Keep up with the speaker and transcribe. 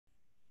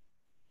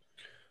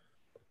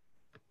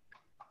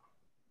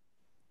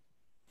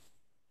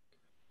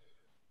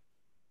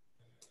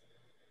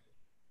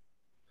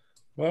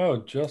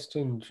Wow,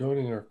 Justin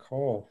joining our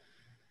call.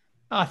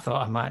 I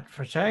thought I might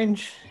for a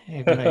change,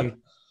 even though you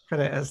put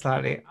it at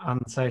slightly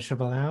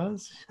unsociable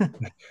hours.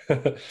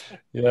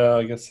 Yeah,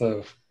 I guess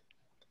so.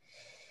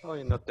 Oh,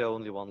 you're not the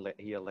only one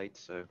here late,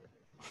 so.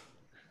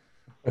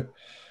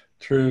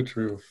 True,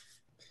 true.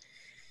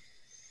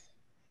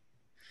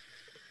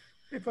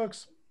 Hey,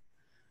 folks.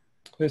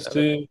 Hey,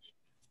 Steve.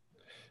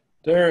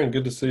 Darren,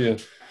 good to see you.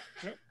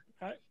 Yep.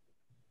 Hi.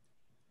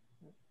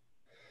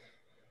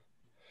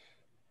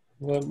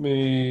 Let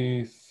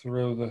me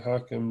throw the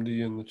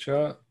HackMD in the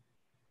chat.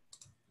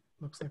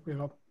 Looks like we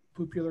have a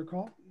popular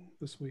call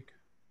this week.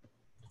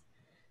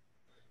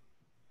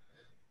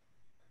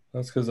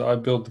 That's because I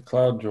built the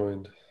cloud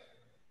joined.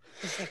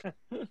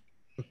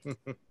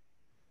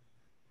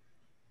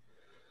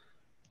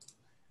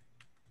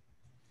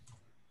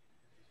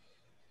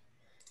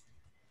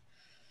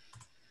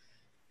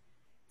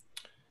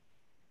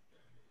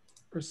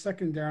 For a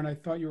second, Darren, I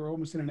thought you were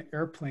almost in an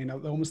airplane.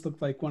 It almost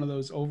looked like one of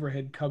those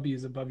overhead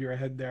cubbies above your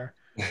head there.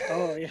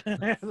 Oh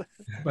yeah.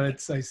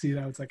 But I see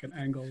now it's like an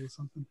angle or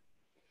something.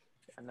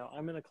 Yeah, no,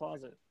 I'm in a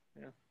closet.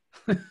 Yeah.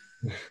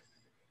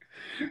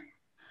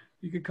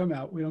 You could come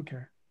out. We don't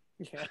care.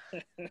 Yeah.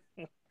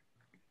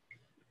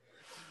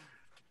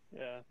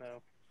 Yeah,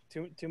 no.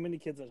 Too many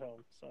kids at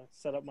home. So I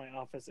set up my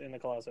office in the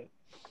closet.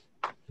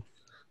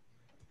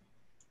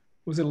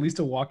 Was it at least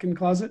a walk-in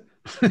closet?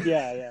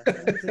 Yeah.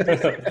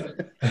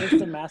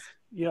 It's a mass.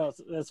 You know,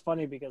 it's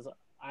funny because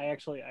I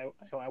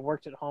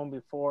worked at home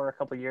before a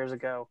couple of years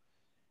ago,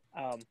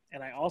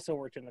 and I also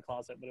worked in the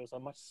closet, but it was a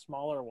much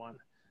smaller one.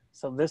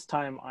 So this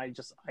time I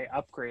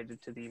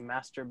upgraded to the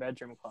master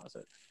bedroom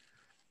closet.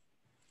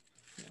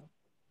 Yeah.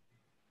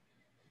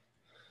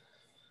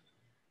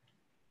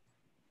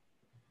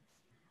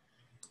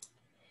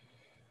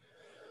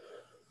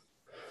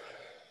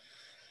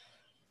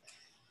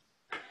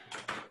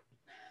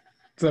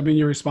 Does that mean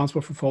you're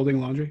responsible for folding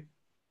laundry?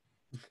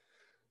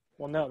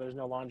 Well, no, there's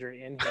no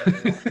laundry in here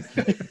anymore.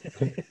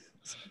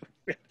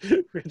 We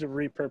had to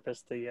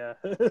repurpose the.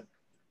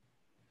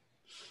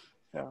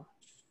 Yeah.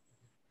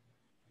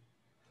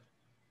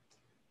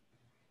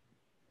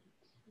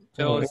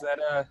 Phil, is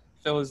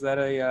that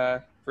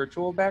a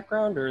virtual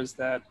background or is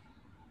that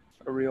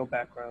a real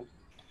background?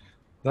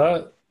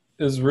 That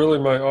is really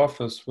my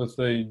office with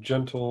a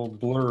gentle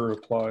blur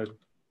applied.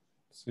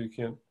 So you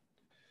can't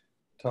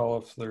tell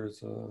if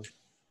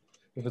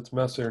it's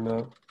messy or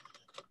not.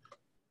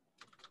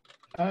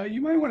 You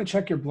might want to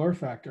check your blur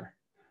factor.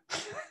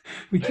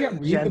 We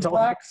can't read the Gentle.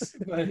 blacks,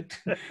 but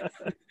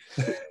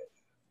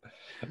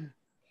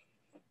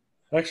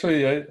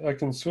Actually, I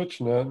can switch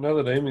now. Now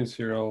that Amy's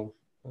here,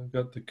 I've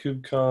got the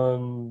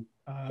KubeCon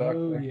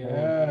oh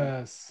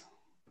yes.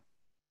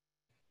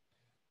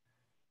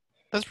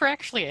 Those were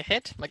actually a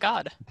hit. My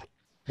God.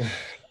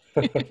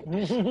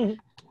 And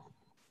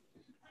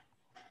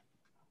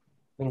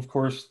of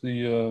course,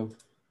 we've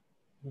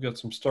got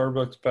some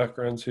Starbucks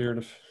backgrounds here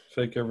to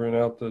fake everyone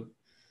out that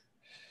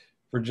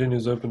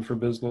Virginia's open for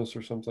business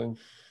or something.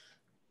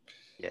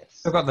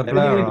 Yes. I've got the And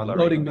blur a on.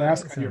 floating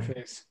mask on your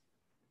face.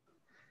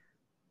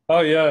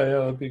 Oh yeah,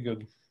 that'd be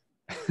good.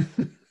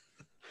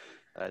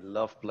 I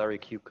love blurry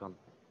KubeCon.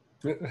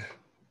 Here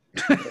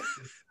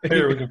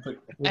we can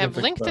I have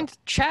linked that. in the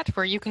chat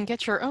where you can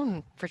get your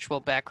own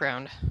virtual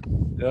background.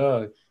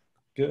 Yeah,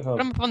 Put GitHub.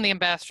 them up on the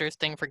ambassadors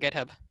thing for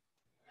GitHub.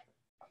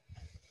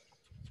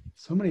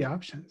 So many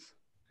options.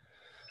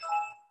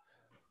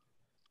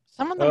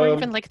 Some of them are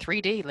even like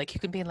 3D, like you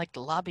can be in like the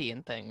lobby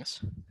and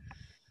things.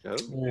 Oh.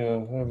 Yeah,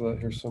 I have that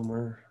here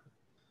somewhere.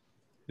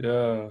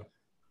 Yeah,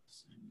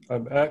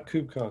 I'm at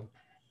KubeCon.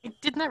 I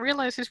did not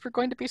realize these were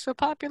going to be so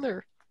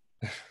popular.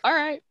 All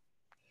right,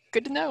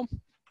 good to know.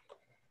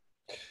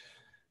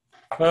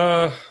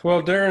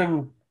 Well,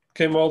 Darren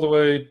came all the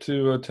way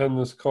to attend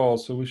this call,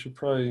 so we should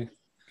probably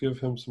give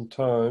him some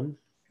time.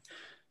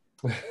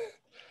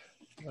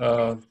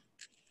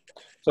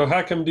 So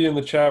HackMD in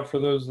the chat for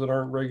those that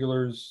aren't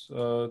regulars.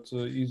 It's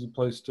an easy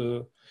place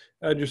to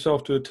add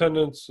yourself to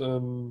attendance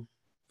and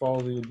follow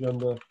the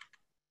agenda.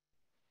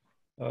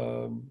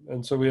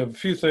 And so we have a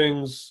few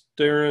things.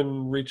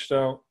 Darren reached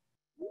out,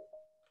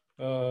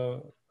 I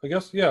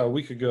guess, a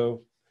week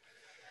ago.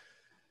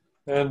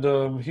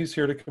 And he's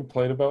here to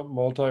complain about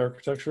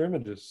multi-architecture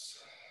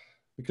images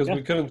because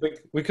we couldn't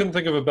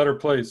think of a better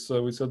place.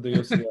 So we said the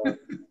OCI.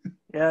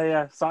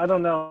 Yeah. So I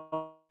don't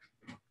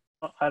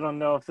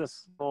know if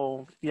this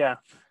will. Yeah,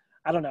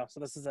 I don't know. So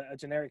this is a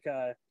generic.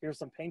 Here's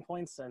some pain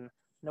points and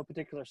no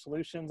particular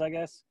solutions, I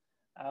guess.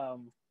 Yeah.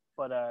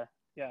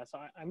 So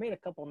I made a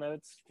couple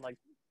notes. Like,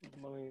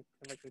 let me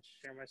if I could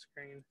share my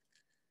screen. Is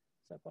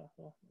that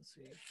possible? Let's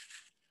see.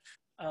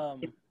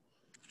 Let's see.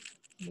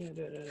 I don't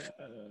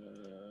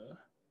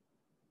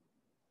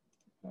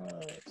know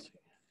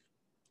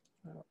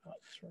how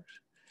this works.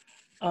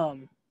 Oh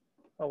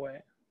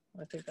wait,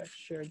 I think I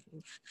shared.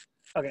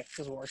 Okay,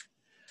 this will work.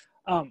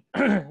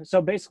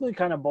 So basically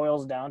kind of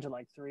boils down to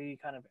like three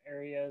kind of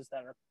areas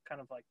that are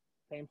kind of like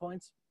pain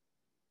points.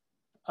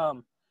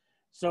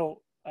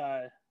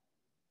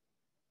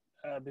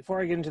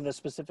 Before I get into the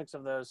specifics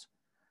of those,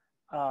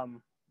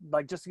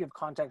 like just to give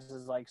context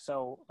is like,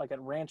 so like at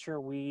Rancher,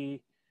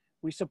 we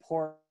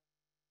support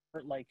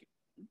like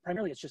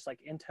primarily it's just like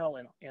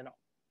Intel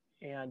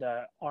and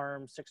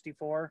ARM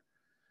 64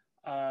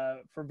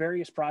 for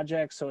various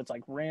projects. So it's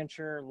like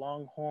Rancher,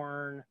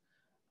 Longhorn,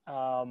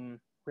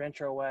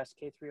 Rancher OS,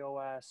 K3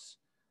 OS,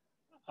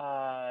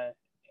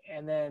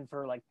 and then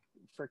for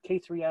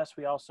K3S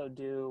we also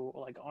do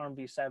like ARM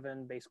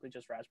v7, basically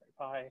just Raspberry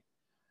Pi.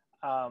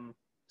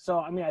 So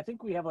I mean, I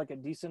think we have like a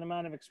decent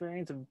amount of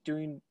experience of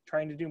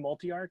trying to do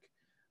multi-arc.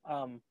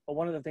 But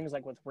one of the things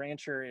like with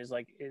Rancher is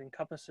like it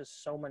encompasses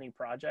so many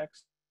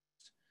projects.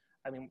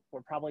 I mean,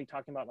 we're probably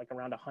talking about like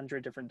around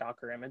 100 different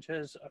Docker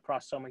images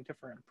across so many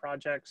different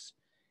projects.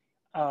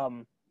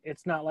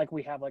 It's not like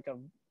we have like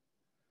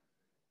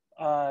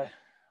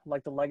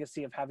like the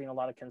legacy of having a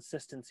lot of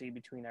consistency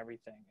between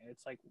everything.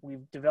 It's like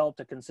we've developed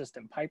a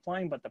consistent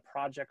pipeline, but the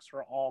projects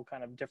are all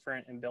kind of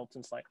different and built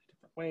in slightly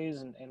different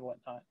ways and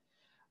whatnot.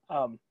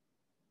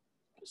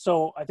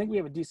 So I think we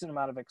have a decent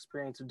amount of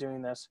experience of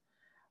doing this.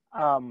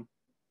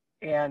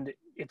 And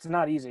it's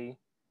not easy.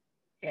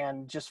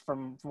 And just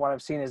from what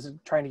I've seen is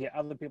trying to get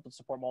other people to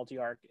support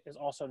multi-arc is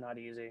also not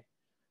easy.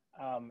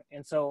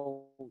 And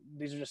so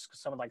these are just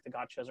some of like the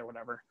gotchas or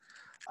whatever.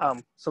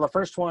 So the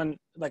first one,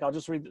 like I'll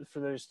just read for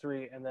those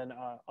three and then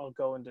I'll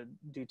go into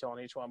detail on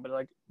each one. But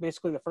like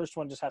basically the first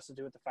one just has to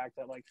do with the fact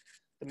that like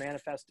the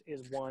manifest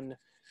is one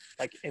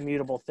like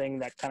immutable thing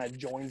that kind of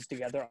joins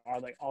together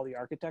all the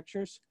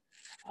architectures.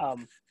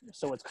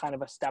 So it's kind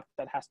of a step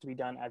that has to be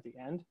done at the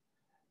end.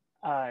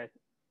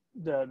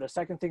 The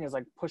second thing is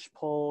like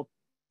push-pull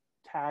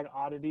tag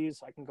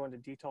oddities. I can go into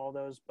detail of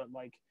those, but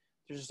like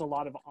there's just a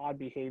lot of odd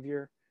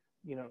behavior.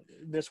 You know,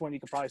 this one you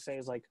could probably say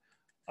is like,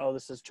 oh,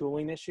 this is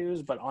tooling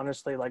issues, but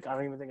honestly, like I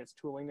don't even think it's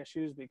tooling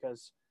issues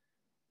because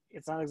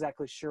it's not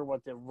exactly sure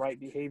what the right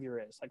behavior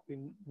is. Like we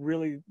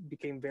really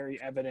became very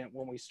evident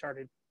when we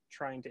started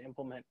trying to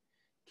implement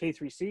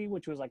K3C,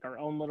 which was like our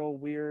own little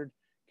weird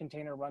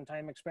container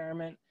runtime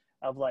experiment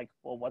of like,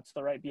 well, what's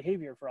the right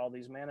behavior for all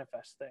these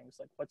manifest things?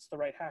 Like, what's the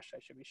right hash I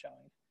should be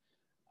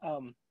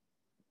showing?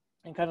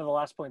 And kind of the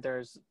last point there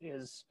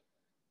is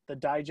the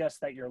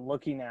digest that you're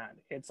looking at.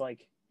 It's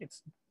like,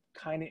 it's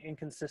kind of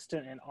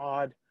inconsistent and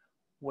odd,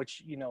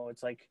 which, you know,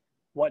 it's like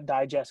what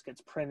digest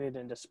gets printed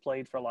and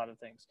displayed for a lot of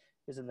things.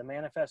 Is it the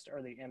manifest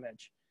or the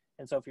image?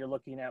 And so if you're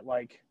looking at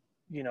like,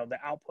 you know, the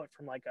output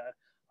from like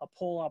a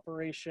pull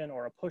operation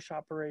or a push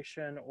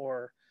operation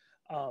or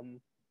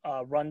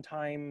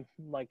runtime,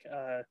 like you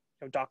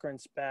know, Docker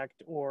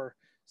inspect or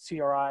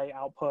CRI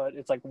output,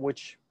 it's like,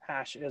 which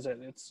hash is it?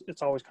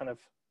 It's always kind of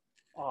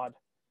odd.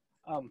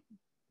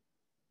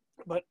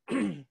 But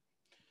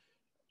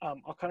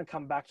I'll kind of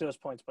come back to those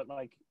points, but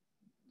like,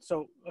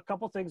 so a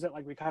couple things that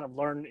like we kind of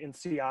learned in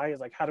CI is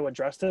like how to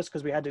address this,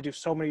 because we had to do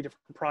so many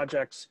different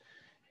projects,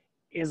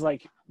 is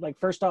like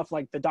first off,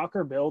 like the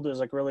Docker build is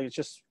like really,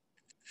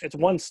 it's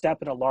one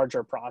step in a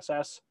larger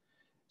process.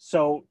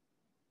 So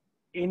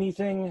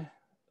anything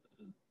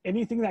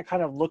that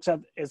kind of looks at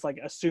is like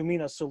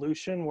assuming a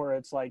solution where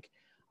it's like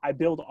I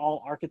build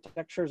all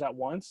architectures at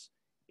once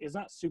is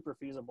not super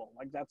feasible.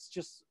 Like that's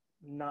just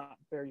not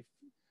very,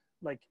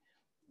 like,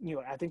 you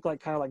know, I think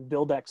like kind of like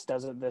BuildX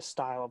does it this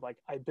style of like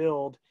I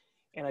build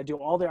and I do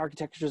all the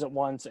architectures at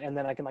once and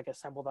then I can like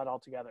assemble that all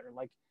together.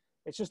 Like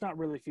it's just not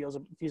really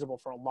feasible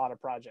for a lot of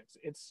projects.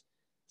 It's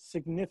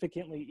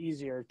significantly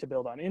easier to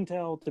build on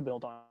Intel, to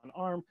build on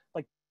ARM,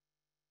 like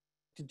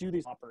to do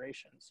these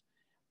operations.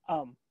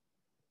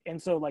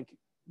 And so like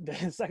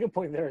the second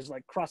point there is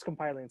like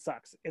cross-compiling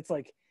sucks. It's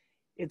like,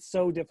 it's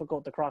so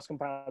difficult to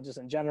cross-compile just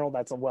in general.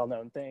 That's a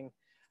well-known thing.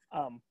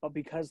 But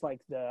because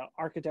like the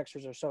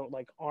architectures are so,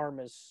 like ARM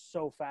is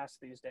so fast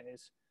these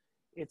days,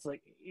 it's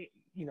like,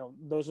 you know,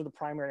 those are the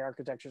primary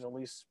architectures at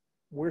least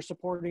we're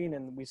supporting,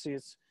 and we see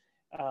it's,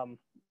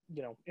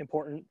 you know,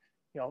 important.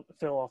 You know,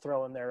 Phil, I'll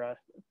throw in there,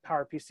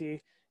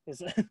 PowerPC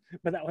is,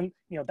 but that one,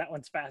 you know, that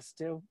one's fast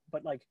too.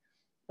 But like,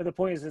 but the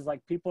point is like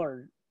people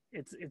are,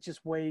 it's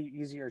just way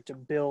easier to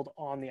build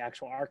on the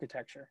actual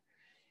architecture.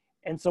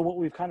 And so what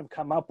we've kind of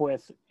come up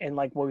with, and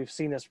like what we've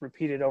seen this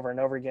repeated over and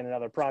over again in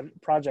other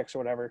projects or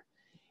whatever,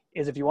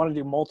 is if you want to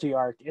do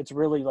multi-arc, it's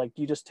really like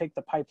you just take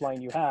the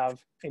pipeline you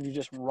have and you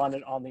just run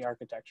it on the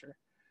architecture.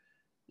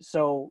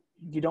 So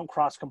you don't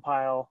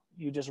cross-compile,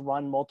 you just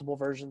run multiple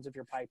versions of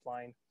your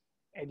pipeline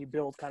and you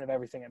build kind of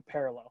everything in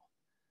parallel.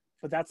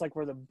 But that's like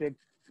where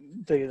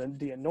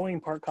the annoying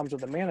part comes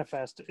with the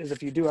manifest, is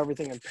if you do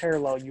everything in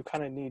parallel, you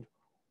kind of need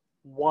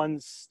one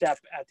step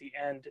at the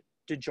end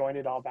to join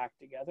it all back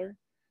together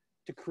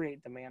to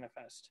create the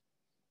manifest.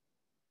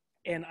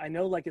 And I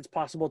know like it's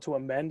possible to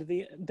amend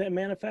the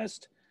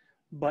manifest,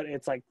 but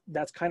it's like,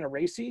 that's kind of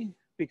racy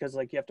because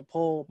like you have to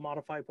pull,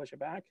 modify, push it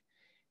back.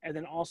 And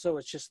then also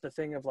it's just the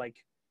thing of like,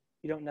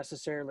 you don't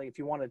necessarily, if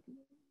you want to,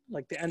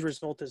 like the end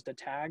result is to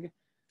tag,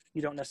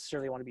 you don't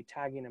necessarily want to be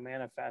tagging a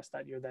manifest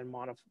that you're then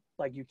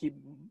like you keep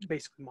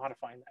basically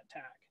modifying that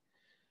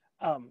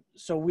tag.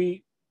 So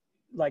we,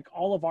 like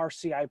all of our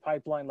CI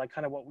pipeline, like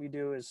kind of what we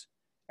do is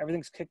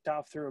everything's kicked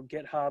off through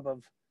GitHub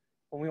of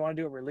when we want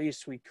to do a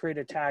release, we create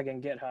a tag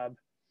in GitHub,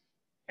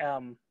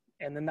 and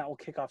then that will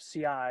kick off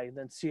CI.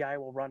 Then CI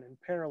will run in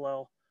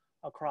parallel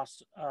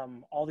across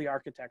all the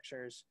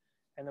architectures.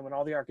 And then when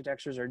all the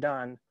architectures are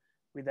done,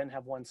 we then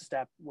have one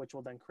step, which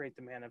will then create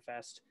the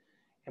manifest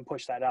and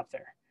push that up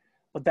there.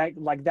 But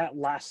that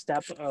last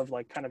step of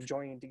like kind of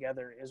joining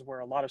together is where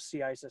a lot of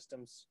CI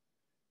systems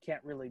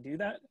can't really do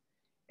that.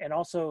 And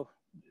also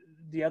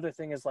the other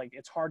thing is like,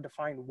 it's hard to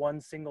find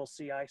one single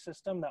CI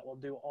system that will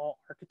do all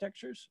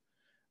architectures,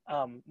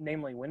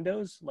 namely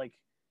Windows. Like,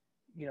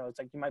 you know, it's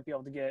like you might be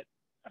able to get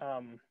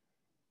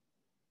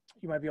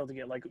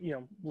like, you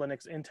know,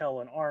 Linux,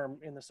 Intel, and ARM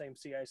in the same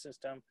CI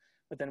system,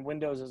 but then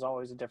Windows is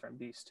always a different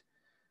beast.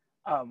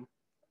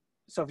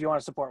 So if you want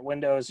to support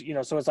Windows, you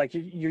know, so it's like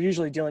you're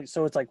usually dealing,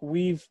 so it's like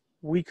we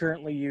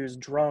currently use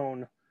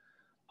Drone,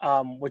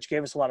 which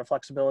gave us a lot of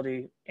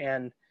flexibility,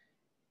 and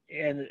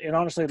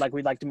honestly, like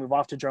we'd like to move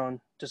off to Drone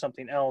to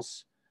something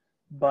else,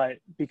 but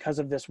because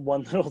of this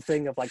one little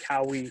thing of like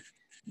how we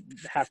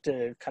have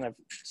to kind of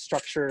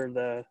structure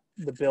the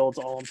builds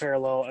all in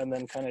parallel and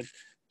then kind of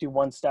do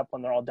one step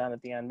when they're all done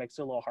at the end, makes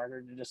it a little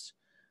harder to just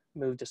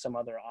move to some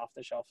other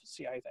off-the-shelf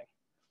CI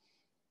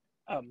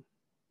thing.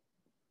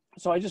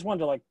 So I just wanted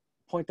to like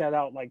point that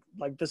out, like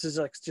this is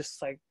like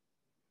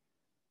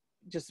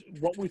just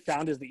what we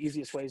found is the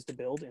easiest ways to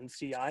build in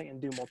CI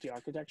and do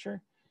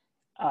multi-architecture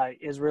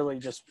is really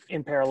just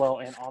in parallel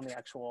and on the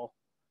actual,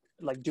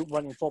 like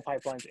running full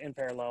pipelines in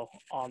parallel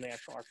on the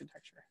actual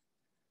architecture.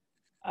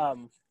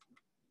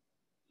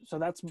 So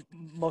that's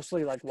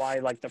mostly like why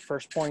like the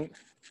first point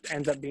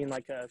ends up being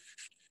like a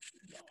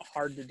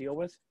hard to deal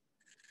with.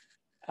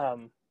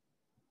 I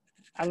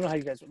don't know how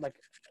you guys like.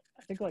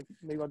 I think like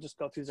maybe I'll just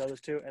go through these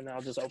others two, and then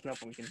I'll just open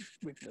up and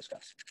we can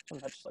discuss. So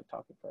I'm not just like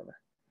talking forever.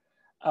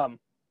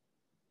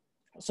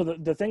 So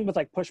the thing with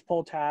like push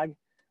pull tag,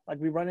 like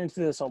we run into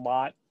this a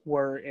lot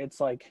where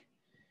it's like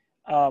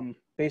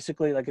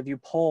basically like if you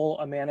pull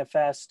a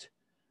manifest,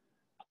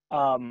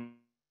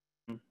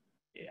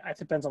 it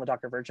depends on the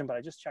Docker version, but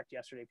I just checked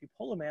yesterday. If you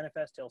pull a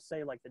manifest, it'll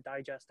say like the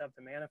digest of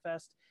the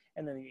manifest,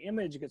 and then the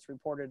image gets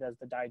reported as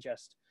the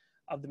digest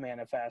of the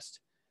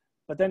manifest.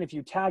 But then if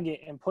you tag it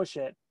and push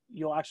it,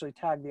 you'll actually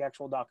tag the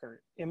actual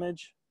Docker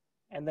image,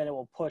 and then it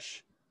will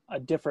push a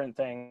different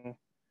thing,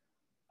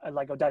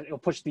 like it'll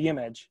push the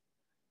image.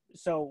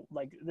 So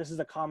like this is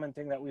a common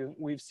thing that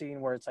we've seen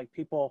where it's like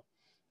people,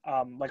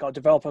 like our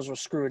developers will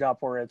screw it up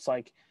where it's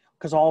like,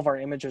 because all of our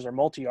images are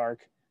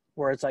multi-arc,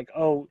 where it's like,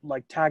 oh,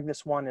 like tag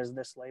this one as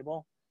this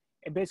label,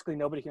 and basically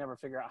nobody can ever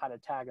figure out how to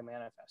tag a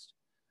manifest.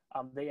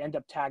 They end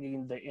up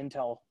tagging the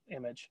Intel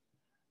image,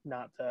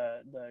 not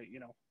the you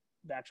know,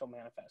 the actual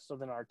manifest. So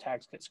then our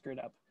tags get screwed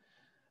up.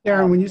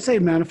 Aaron, when you say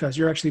manifest,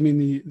 you actually mean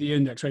the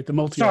index, right? The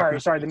multi.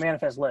 Sorry, the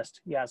manifest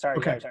list. Yeah, sorry.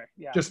 Okay. Sorry.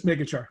 Yeah. Just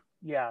making sure.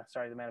 Yeah,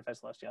 sorry, the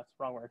manifest list. Yeah,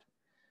 wrong word.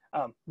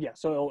 Yeah,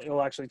 so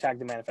it'll actually tag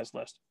the manifest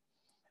list.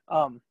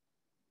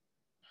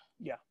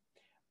 Yeah.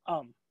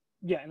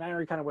 Yeah, and I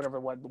already kind of went over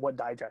what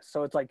digest.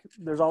 So it's like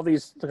there's all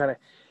these kind of,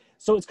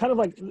 so it's kind of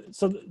like,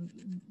 so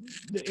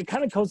it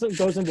kind of goes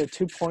into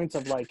 2 points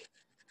of like,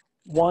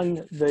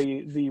 one,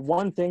 the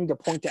one thing to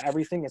point to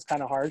everything is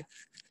kind of hard.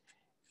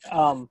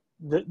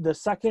 The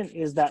second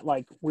is that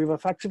like we've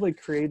effectively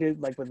created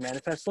like with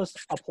manifest list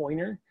a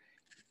pointer,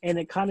 and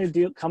it kind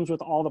of comes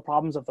with all the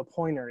problems of the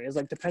pointer. Is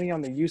like depending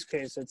on the use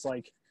case, it's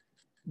like,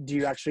 do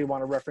you actually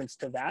want a reference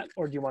to that,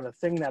 or do you want a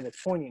thing that it's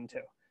pointing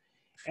to?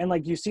 And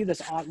like you see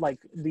this on like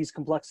these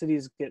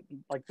complexities get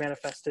like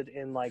manifested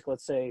in like,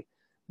 let's say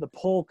the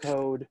pull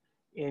code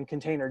in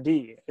container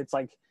D. It's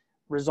like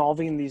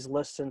resolving these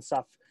lists and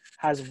stuff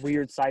has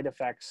weird side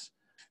effects.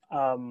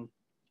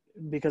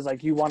 Because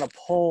like you want to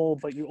pull,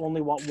 but you only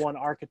want one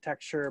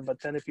architecture.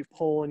 But then if you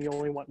pull and you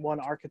only want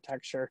one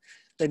architecture,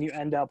 then you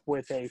end up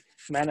with a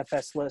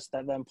manifest list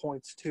that then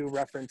points to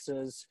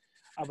references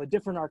of a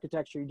different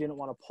architecture you didn't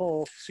want to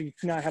pull. So you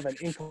cannot have an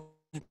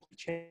incomplete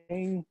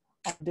chain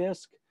on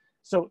disk.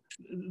 So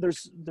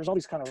there's all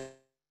these kind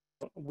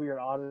of weird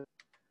audit.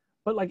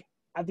 But like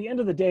at the end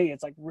of the day,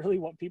 it's like really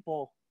what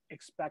people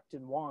expect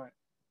and want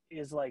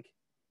is like,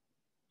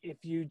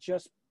 if you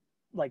just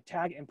like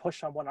tag and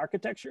push on one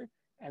architecture,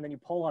 and then you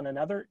pull on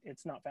another,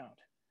 it's not found.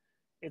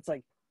 It's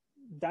like,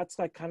 that's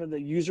like kind of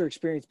the user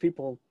experience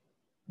people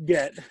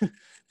get.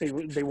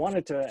 They want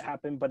it to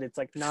happen, but it's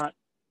like not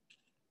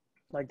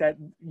like that,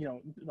 you know,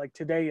 like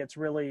today it's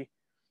really,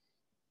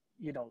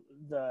 you know,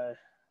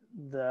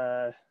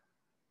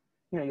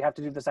 you know, you have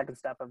to do the second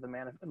step of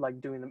the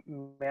like doing the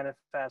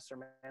manifest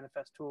or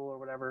manifest tool or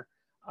whatever.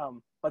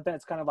 But then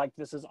it's kind of like,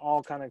 this is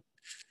all kind of,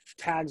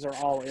 tags are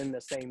all in the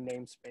same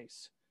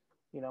namespace.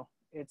 You know,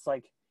 it's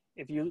like,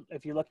 if you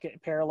look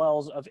at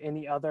parallels of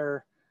any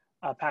other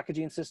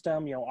packaging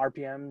system, you know,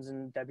 RPMs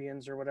and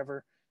Debians or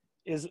whatever,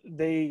 is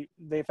they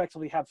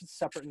effectively have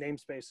separate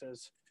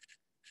namespaces,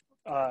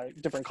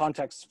 different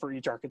contexts for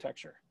each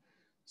architecture.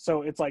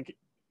 So it's like,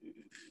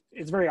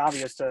 it's very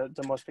obvious to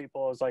most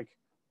people. It's like,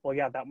 well,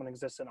 yeah, that one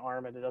exists in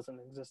ARM and it doesn't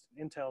exist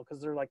in Intel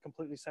because they're like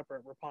completely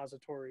separate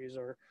repositories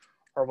or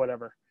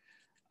whatever.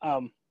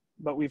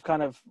 but we've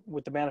kind of,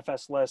 with the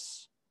manifest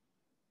lists,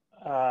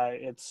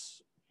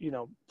 it's,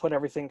 put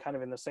everything kind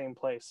of in the same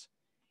place.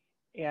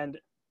 And,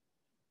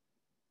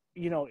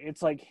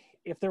 it's like,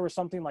 if there was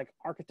something like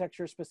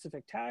architecture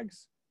specific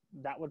tags,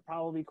 that would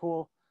probably be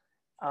cool.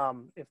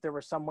 If there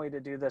was some way to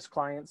do this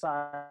client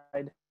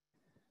side,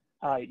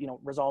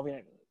 resolving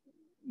it,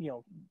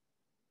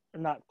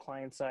 not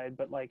client side,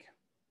 but like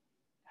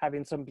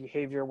having some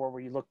behavior where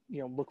we look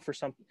for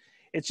something.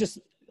 It's just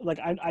like,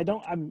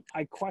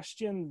 I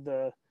question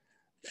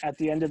at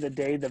the end of the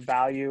day, the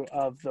value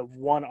of the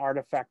one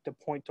artifact to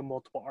point to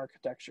multiple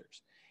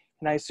architectures.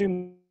 And I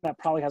assume that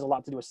probably has a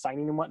lot to do with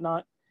signing and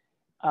whatnot.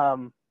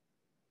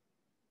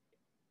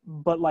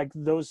 But like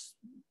those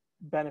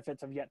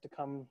benefits have yet to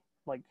come,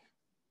 like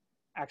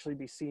actually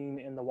be seen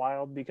in the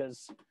wild,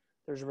 because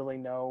there's really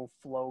no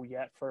flow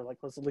yet for like,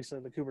 at least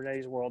in the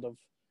Kubernetes world, of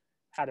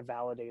how to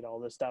validate all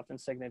this stuff and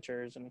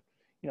signatures. And,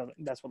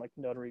 that's what like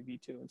Notary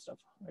V2 and stuff,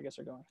 I guess,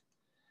 are going.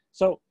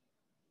 So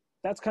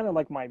that's kind of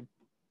like my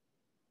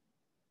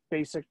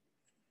basic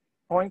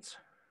points.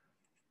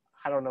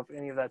 I don't know if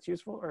any of that's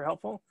useful or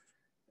helpful.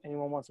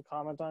 Anyone wants to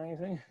comment on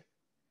anything?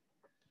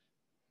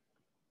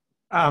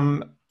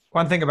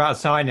 One thing about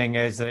signing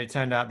is that it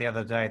turned out the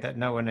other day that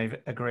no one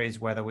agrees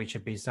whether we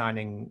should be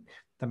signing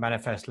the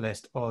manifest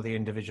list or the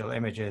individual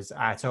images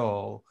at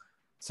all.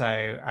 So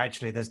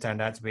actually this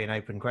turned out to be an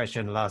open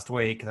question last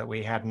week that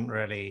we hadn't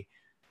really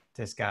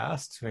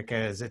discussed,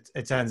 because it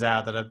turns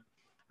out that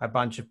a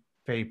bunch of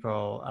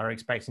people are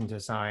expecting to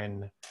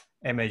sign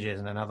images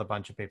and another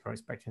bunch of people are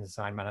expecting to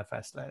sign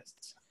manifest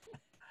lists.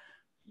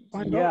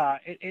 Yeah,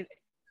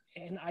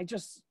 and I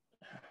just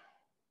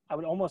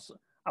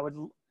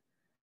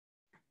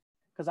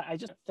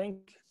think,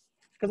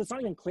 because it's not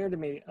even clear to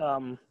me,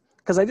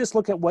 because I just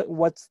look at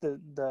what's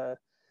the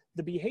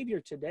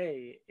behavior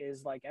today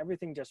is like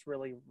everything just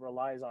really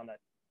relies on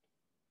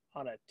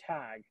a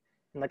tag,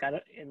 and like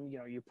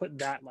you put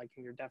that like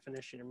in your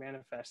definition, your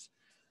manifest.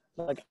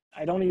 Like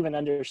I don't even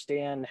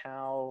understand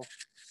how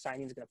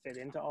signing is going to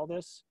fit into all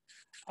this.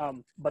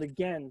 But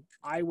again,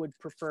 I would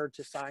prefer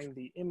to sign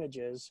the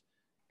images,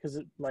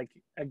 because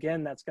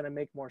again, that's going to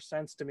make more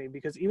sense to me,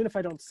 because even if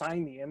I don't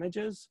sign the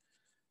images,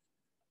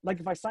 like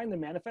if I sign the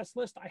manifest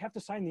list, I have to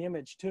sign the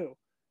image too,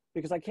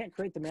 because I can't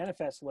create the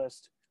manifest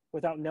list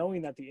without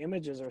knowing that the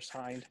images are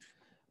signed.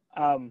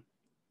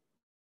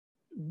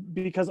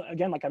 Because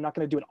again, like I'm not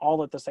going to do it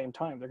all at the same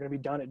time. They're going to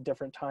be done at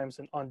different times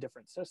and on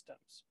different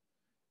systems.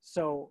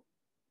 So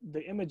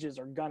the images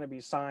are going to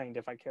be signed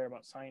if I care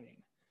about signing.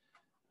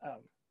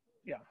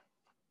 Yeah.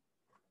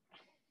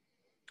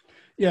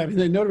 Yeah, I mean,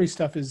 the notary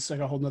stuff is like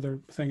a whole nother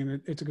thing,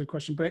 and it's a good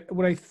question. But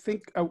what I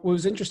think what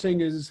was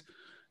interesting is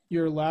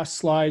your last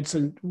slides,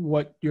 and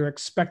what your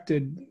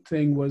expected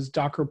thing was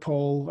Docker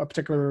pull a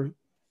particular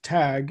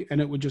tag, and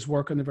it would just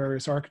work on the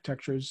various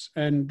architectures.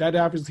 And that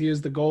obviously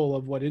is the goal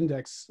of what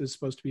Index is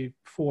supposed to be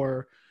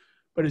for.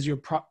 But is your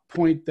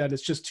point that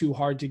it's just too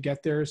hard to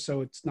get there,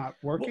 so it's not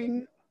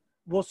working?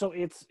 Well, so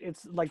it's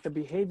like the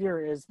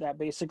behavior is that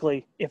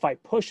basically if I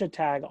push a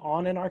tag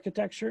on an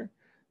architecture,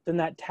 then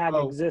that tag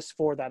exists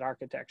for that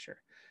architecture,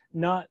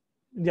 not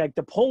like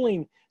the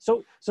polling.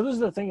 So this is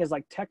the thing, is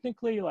like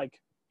technically like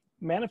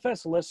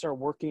manifest lists are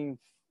working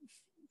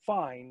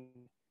fine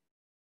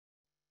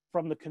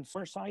from the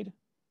consumer side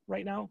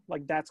right now.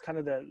 Like that's kind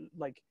of the,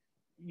 like,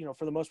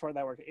 for the most part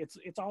that work.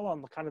 It's all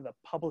on the kind of the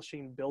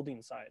publishing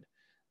building side.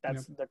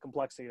 That's the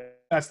complexity.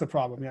 That's the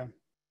problem. Yeah.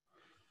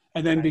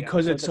 And then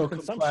because it's so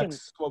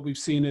complex, what we've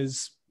seen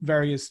is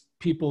various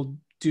people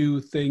do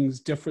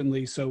things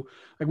differently. So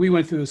like we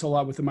went through this a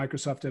lot with the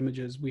Microsoft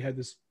images. We had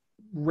this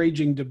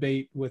raging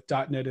debate with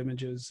 .NET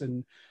images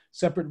and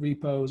separate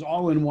repos,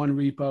 all in one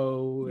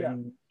repo,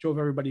 and drove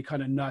everybody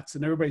kind of nuts.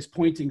 And everybody's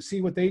pointing,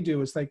 see what they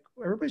do. It's like,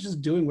 everybody's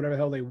just doing whatever the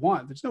hell they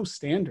want. There's no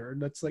standard.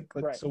 That's like,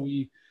 so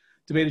we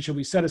debated, should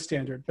we set a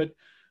standard? But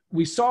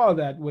we saw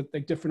that with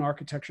like different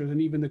architectures,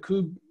 and even the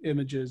kube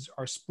images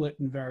are split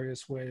in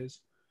various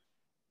ways.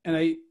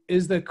 And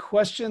is the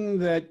question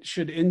that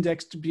should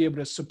Index to be able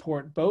to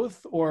support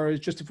both, or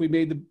is just if we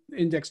made the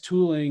Index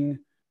tooling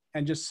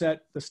and just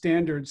set the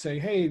standard, say,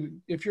 hey,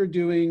 if you're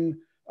doing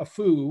a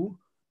foo,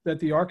 that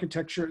the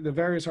architecture, the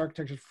various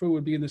architectures foo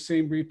would be in the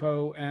same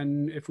repo,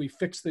 and if we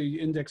fix the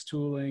Index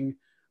tooling,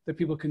 that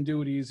people can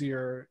do it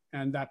easier,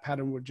 and that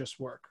pattern would just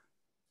work?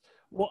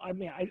 Well, I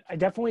mean, I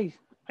definitely,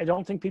 I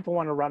don't think people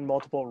want to run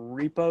multiple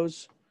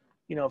repos.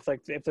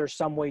 If there's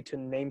some way to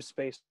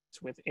namespace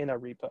within a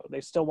repo, they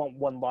still want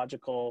one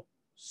logical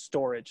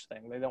storage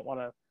thing. They don't want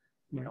to,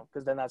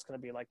 because then that's going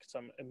to be like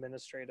some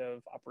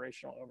administrative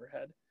operational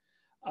overhead.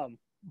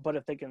 But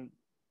if they can,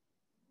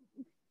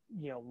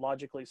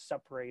 logically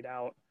separate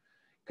out,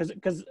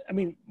 because I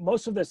mean,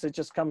 most of this, it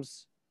just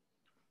comes,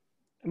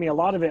 I mean, a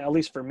lot of it, at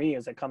least for me,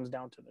 is it comes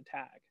down to the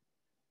tag.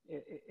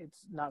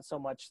 It's not so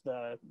much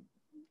the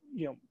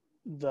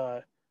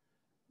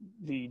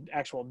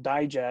actual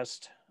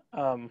digest,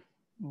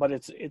 but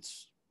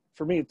it's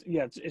for me,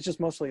 it's just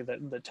mostly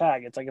the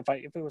tag. It's like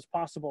if it was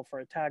possible for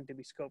a tag to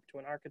be scoped to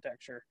an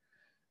architecture,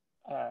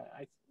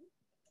 I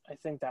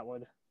think that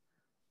would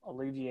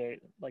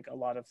alleviate like a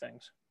lot of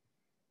things.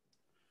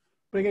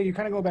 But again, you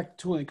kind of go back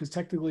to tooling because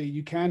technically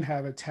you can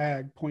have a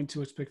tag point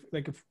to a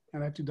like if,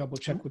 and I have to double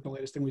check what the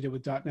latest thing we did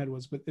with .NET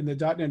was, but in the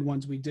 .NET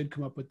ones, we did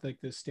come up with like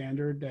this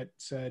standard that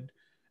said,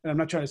 and I'm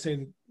not trying to say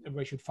that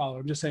everybody should follow.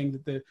 I'm just saying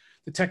that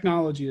the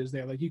technology is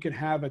there. Like you can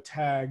have a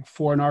tag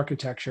for an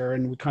architecture,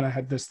 and we kind of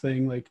had this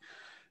thing like,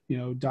 you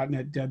know,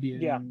 .NET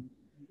Debian,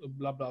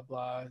 blah, blah,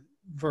 blah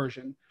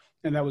version.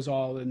 And that was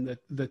all in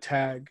the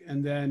tag.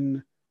 And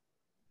then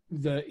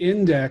the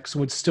index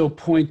would still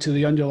point to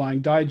the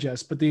underlying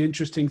digest. But the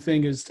interesting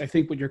thing is, I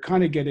think what you're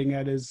kind of getting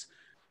at is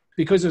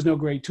because there's no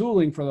great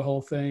tooling for the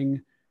whole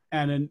thing,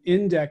 and an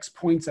index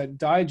points at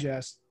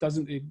digest,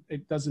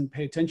 it doesn't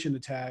pay attention to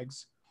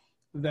tags,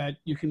 that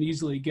you can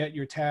easily get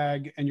your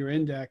tag and your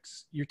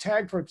index, your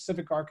tag for a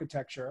specific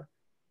architecture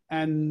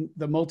and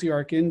the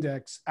multi-arc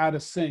index out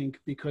of sync,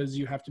 because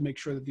you have to make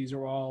sure that these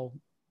are all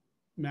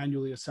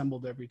manually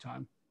assembled every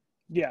time.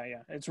 Yeah,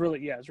 it's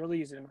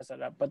really easy to mess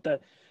that up.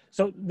 But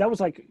so that was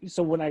like,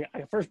 so when I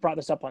first brought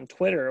this up on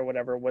Twitter or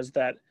whatever, was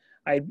that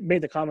I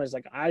made the comments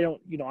like, I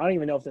don't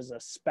even know if this is a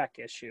spec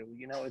issue,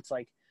 you know, it's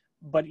like,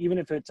 but even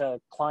if it's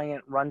a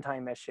client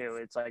runtime issue,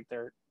 it's like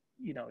they're,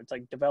 you know, it's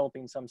like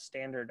developing some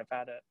standard of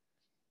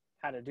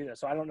how to do that.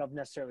 So I don't know if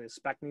necessarily the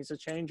spec needs to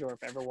change, or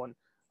if everyone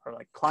or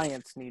like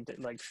clients need to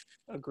like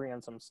agree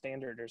on some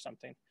standard or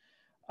something.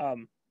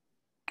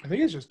 I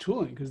think it's just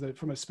tooling, because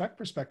from a spec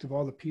perspective,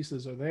 all the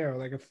pieces are there.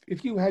 Like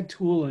if you had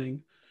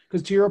tooling,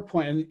 because to your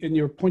point, and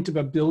your point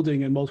about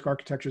building in multiple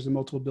architectures and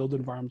multiple build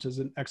environments is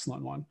an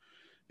excellent one,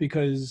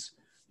 because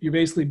you're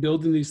basically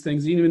building these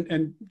things,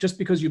 and just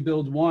because you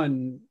build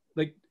one,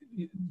 like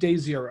day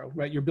zero,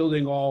 right? You're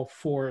building all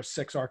 4 or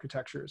 6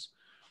 architectures,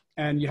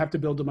 and you have to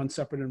build them on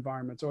separate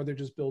environments, or they're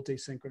just built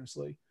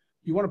asynchronously.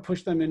 You want to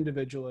push them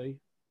individually,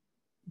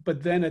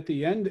 but then at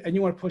the end, and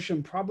you want to push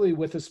them probably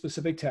with a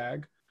specific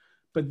tag.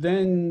 But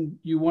then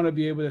you want to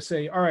be able to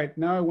say, all right,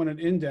 now I want an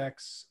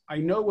index. I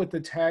know what the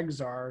tags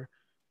are.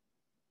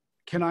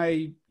 Can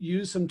I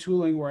use some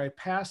tooling where I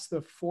pass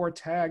the 4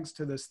 tags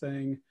to this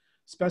thing,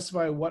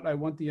 specify what I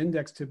want the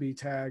index to be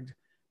tagged,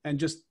 and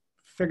just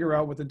figure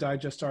out what the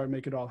digest are and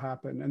make it all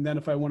happen. And then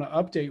if I want to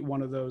update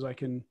one of those, I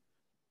can,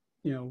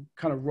 you know,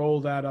 kind of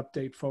roll that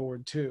update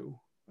forward too.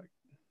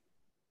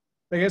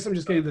 I guess I'm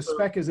just getting the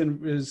spec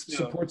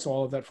supports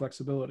all of that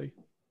flexibility.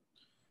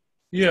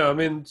 Yeah, I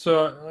mean,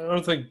 so I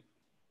don't think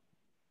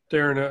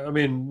Darren, I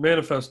mean,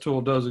 Manifest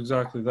tool does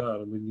exactly that.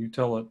 I mean, you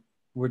tell it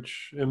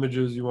which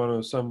images you want to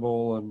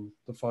assemble and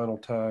the final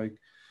tag.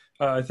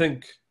 I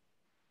think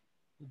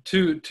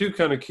two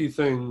kind of key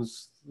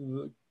things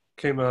that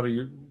came out of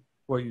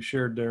what you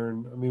shared,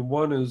 Darren. I mean,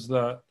 one is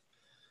that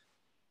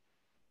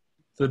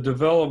the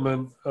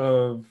development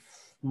of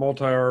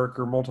multi-arc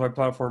or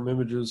multi-platform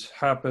images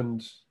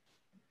happened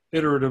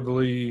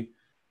iteratively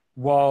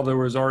while there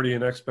was already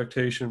an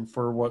expectation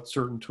for what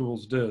certain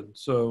tools did.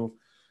 So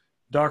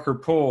Docker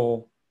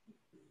pull,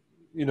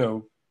 you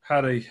know,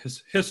 had a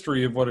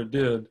history of what it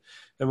did.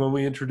 And when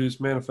we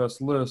introduced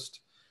manifest list,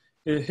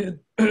 it hid,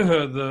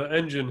 the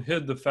engine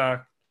hid the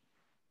fact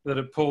that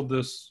it pulled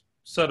this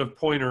set of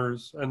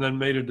pointers and then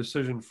made a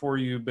decision for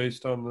you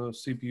based on the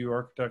CPU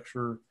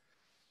architecture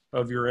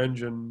of your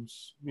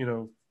engine's, you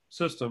know,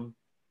 system.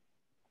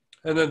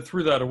 And then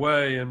threw that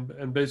away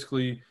and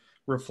basically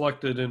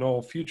reflected in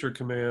all future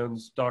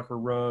commands, Docker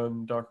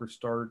run, Docker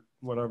start,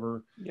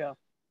 whatever. Yeah.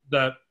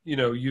 That, you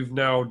know, you've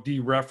now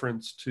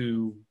dereferenced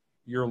to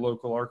your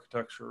local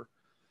architecture.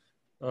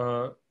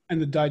 And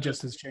the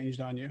digest has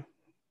changed on you.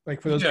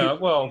 Like for those people,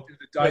 well,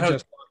 the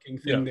digest locking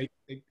thing,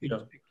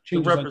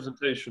 the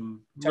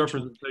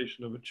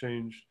representation of it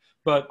changed.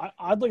 But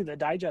oddly, the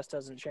digest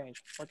doesn't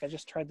change. Like I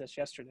just tried this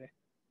yesterday.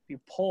 If you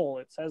pull,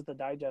 it says the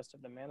digest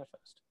of the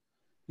manifest.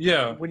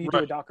 Yeah. When you do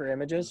a Docker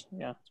images,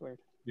 yeah, it's weird.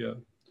 Yeah.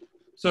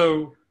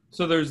 So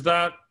there's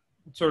that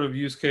sort of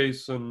use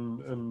case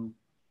and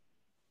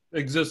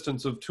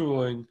existence of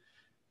tooling.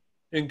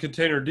 In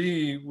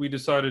Containerd, we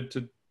decided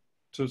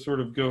to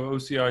sort of go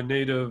OCI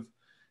native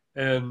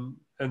and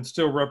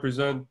still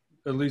represent,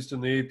 at least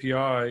in the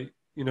API,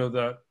 you know,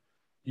 that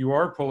you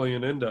are pulling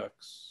an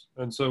index.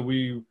 And so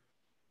you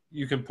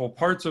can pull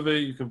parts of it,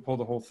 you can pull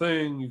the whole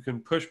thing, you can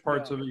push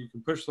parts of it, you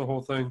can push the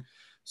whole thing.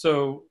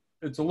 So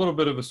it's a little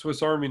bit of a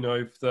Swiss Army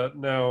knife that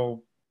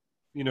now,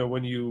 you know,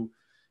 when you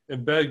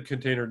embed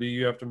Containerd,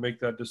 you have to make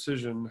that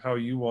decision how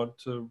you want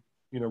to,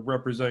 you know,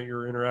 represent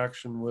your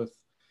interaction with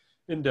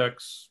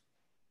index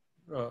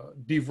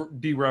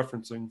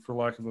dereferencing, for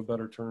lack of a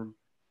better term.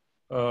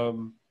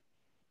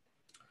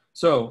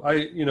 So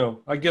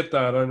I get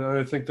that, and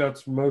I think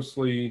that's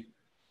mostly,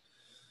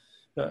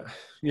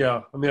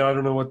 yeah. I mean, I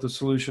don't know what the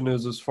solution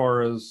is as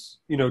far as,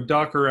 you know,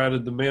 Docker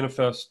added the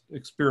manifest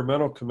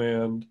experimental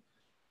command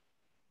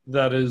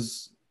that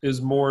is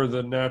more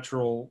the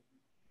natural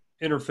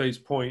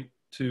interface point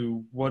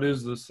to what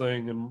is this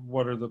thing and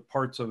what are the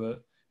parts of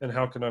it and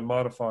how can I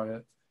modify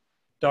it.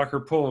 Docker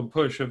pull and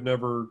push have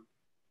never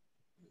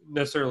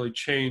necessarily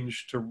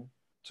changed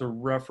to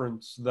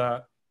reference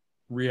that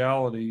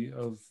reality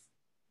of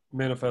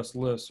manifest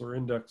lists or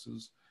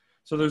indexes.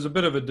 So there's a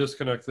bit of a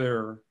disconnect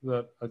there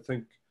that I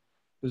think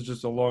is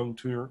just a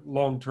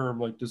long-term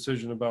like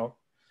decision about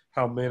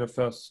how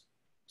manifest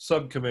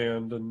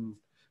subcommand and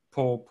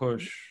pull,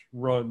 push,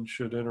 run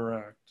should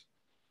interact.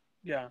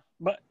 Yeah,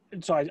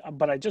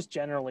 but I just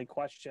generally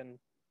question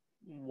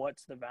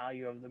what's the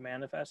value of the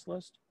manifest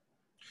list.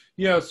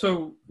 Yeah,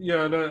 so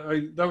yeah, and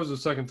I that was the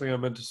second thing I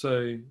meant to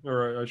say,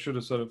 or I should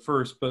have said it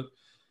first, but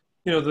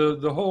you know,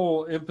 the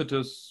whole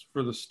impetus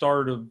for the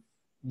start of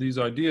these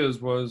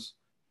ideas was,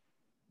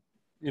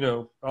 you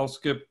know, I'll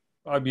skip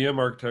IBM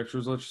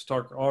architectures, let's just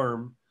talk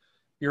ARM.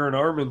 You're an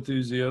ARM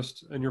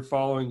enthusiast and you're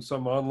following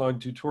some online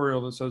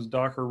tutorial that says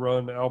Docker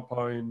run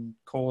Alpine :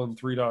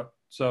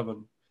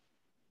 3.7.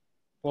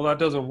 Well, that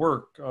doesn't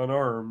work on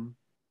ARM.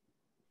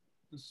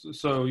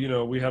 So, you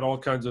know, we had all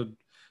kinds of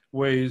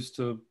ways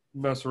to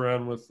mess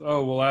around with,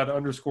 oh, we'll add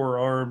underscore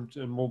ARM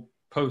and we'll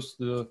post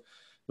the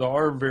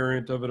ARM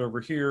variant of it over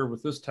here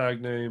with this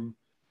tag name.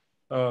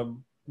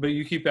 But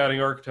you keep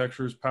adding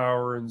architectures,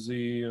 Power and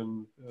Z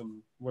and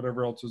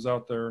whatever else is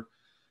out there.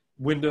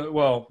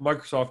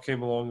 Microsoft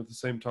came along at the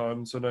same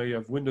time. So now you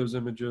have Windows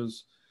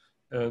images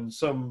and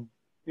some,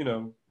 you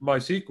know,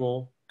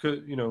 MySQL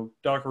could, you know,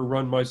 Docker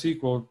run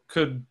MySQL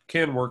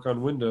can work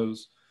on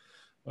Windows.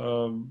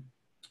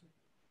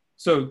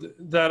 So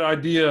that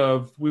idea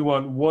of we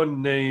want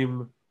one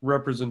name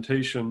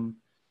representation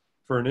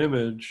for an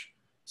image,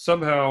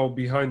 somehow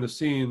behind the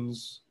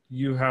scenes,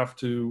 you have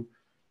to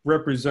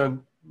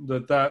represent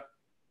that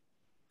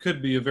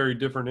could be a very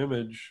different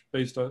image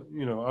based on,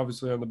 you know,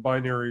 obviously on the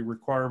binary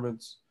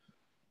requirements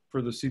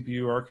for the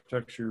CPU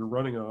architecture you're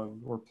running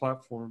on or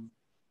platform.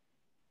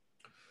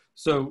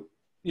 So,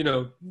 you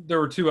know, there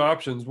were two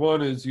options.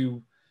 One is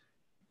you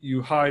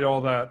hide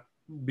all that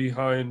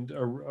behind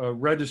a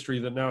registry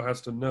that now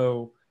has to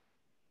know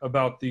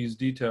about these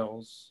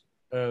details.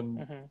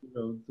 And you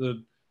know,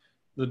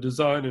 the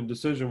design and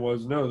decision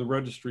was, no, the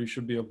registry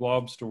should be a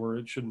blob store.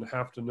 It shouldn't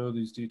have to know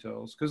these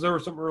details. Because there were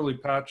some early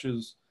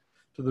patches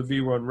to the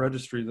V1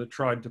 registry that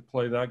tried to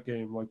play that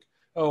game. Like,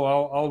 oh,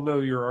 I'll know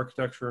your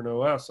architecture and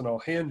OS and I'll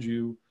hand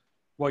you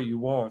what you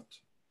want.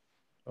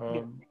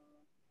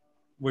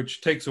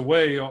 Which takes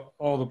away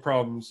all the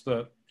problems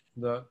that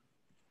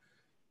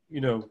you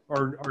know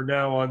are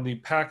now on the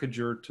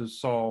packager to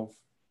solve,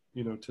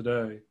 you know,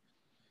 today.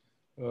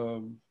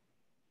 So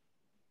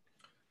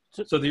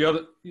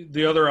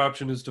the other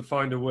option is to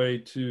find a way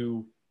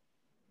to,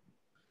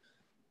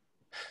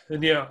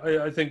 and yeah,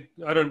 I think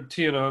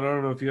Tiana, I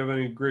don't know if you have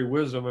any great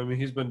wisdom. I mean,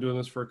 he's been doing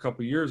this for a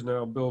couple of years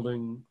now,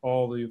 building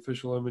all the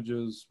official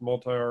images,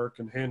 multi-arc,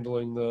 and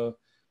handling the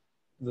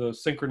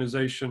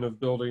synchronization of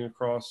building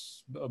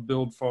across a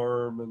build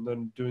farm and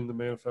then doing the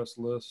manifest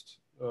list.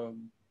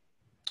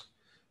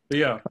 But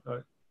yeah,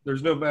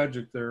 there's no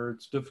magic there.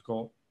 It's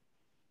difficult.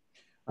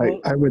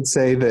 I would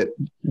say that,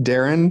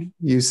 Darren,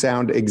 you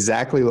sound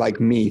exactly like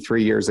me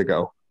 3 years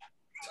ago.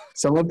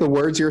 Some of the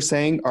words you're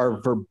saying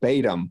are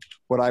verbatim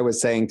what I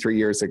was saying 3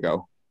 years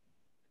ago.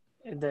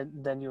 And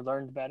then you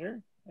learned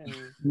better?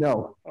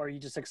 No. Or you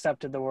just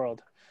accepted the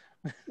world?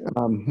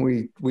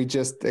 We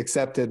just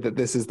accepted that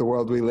this is the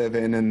world we live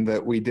in and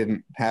that we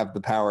didn't have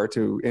the power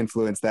to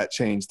influence that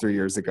change 3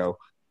 years ago.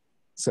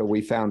 So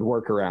we found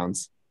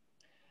workarounds.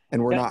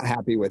 And we're not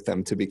happy with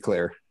them, to be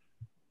clear.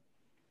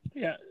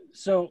 Yeah,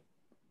 so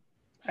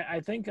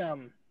I think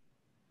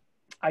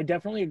I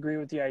definitely agree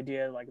with the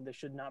idea, like this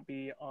should not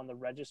be on the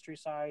registry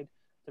side.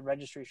 The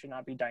registry should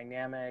not be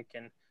dynamic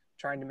and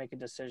trying to make a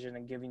decision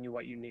and giving you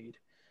what you need.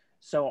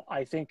 So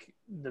I think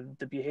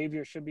the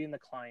behavior should be in the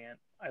client.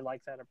 I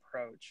like that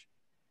approach.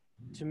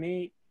 To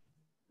me,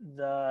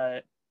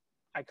 I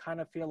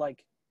kind of feel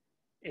like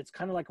it's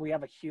kind of like we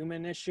have a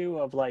human issue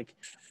of like,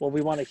 well,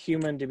 we want a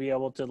human to be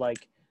able to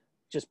like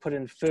just put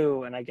in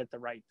foo and I get the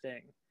right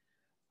thing.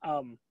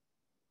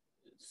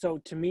 So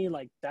to me,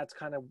 like that's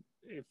kind of,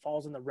 it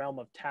falls in the realm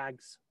of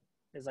tags.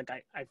 Is like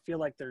I feel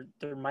like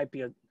there might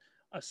be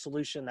a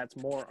solution that's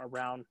more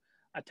around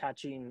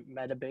attaching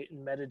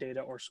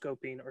metadata or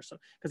scoping or so,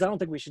 because I don't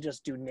think we should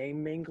just do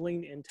name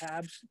mingling in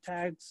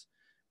tags,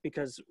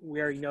 because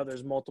we already know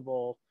there's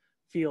multiple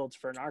fields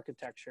for an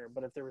architecture.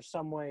 But if there was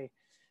some way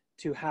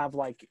to have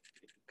like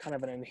kind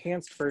of an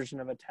enhanced version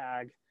of a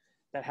tag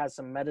that has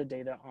some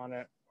metadata on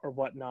it or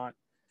whatnot,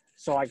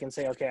 so I can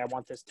say, okay, I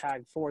want this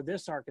tag for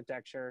this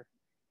architecture,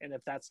 and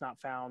if that's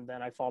not found,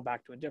 then I fall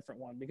back to a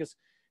different one. Because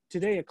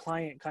today a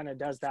client kind of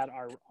does that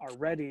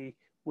already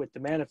with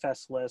the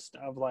manifest list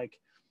of like,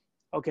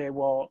 okay,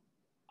 well,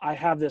 I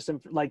have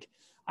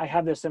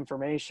this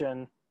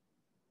information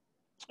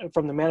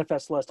from the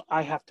manifest list.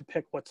 I have to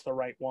pick what's the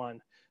right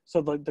one.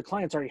 So the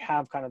clients already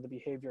have kind of the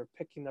behavior of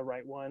picking the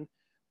right one.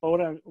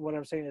 But what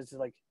I'm saying is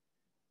like,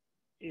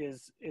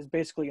 is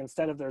basically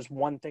instead of there's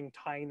one thing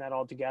tying that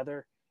all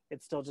together,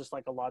 it's still just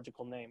like a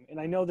logical name. And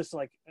I know this,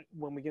 like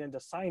when we get into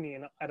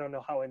signing, I don't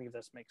know how any of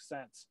this makes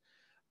sense,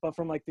 but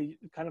from like the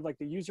kind of like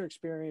the user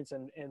experience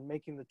and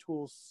making the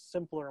tools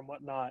simpler and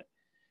whatnot,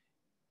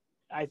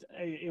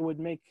 it would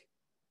make,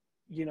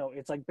 you know,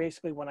 it's like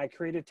basically when I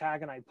create a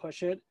tag and I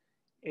push it,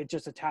 it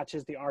just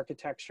attaches the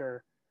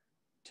architecture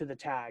to the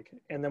tag.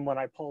 And then when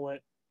I pull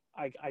it,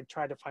 I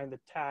try to find the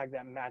tag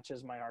that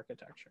matches my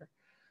architecture.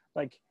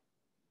 Like,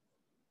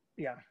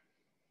 yeah.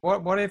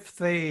 What if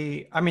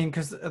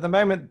because at the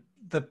moment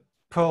the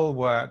pull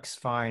works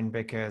fine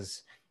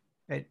because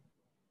it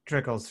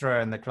trickles through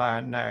and the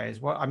client knows.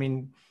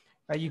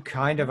 Are you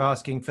kind of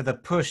asking for the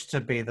push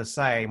to be the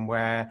same,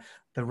 where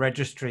the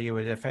registry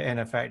would in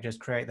effect just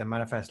create the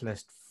manifest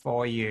list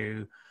for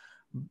you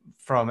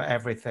from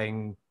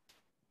everything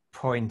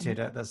pointed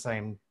at the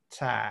same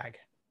tag?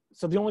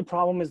 So the only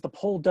problem is the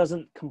pull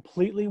doesn't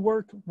completely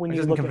work when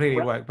you look at... It doesn't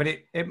completely work, but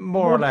it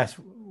more or less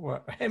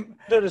works.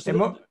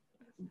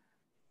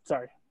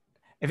 Sorry.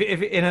 If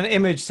in an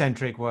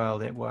image-centric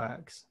world, it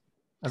works.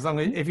 As long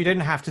as if you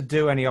didn't have to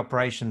do any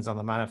operations on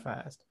the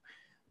manifest.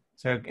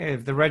 So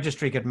if the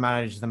registry could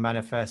manage the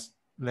manifest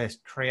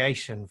list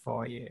creation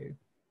for you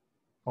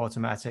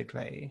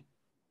automatically,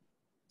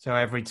 so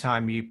every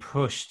time you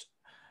pushed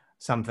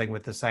something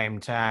with the same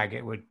tag,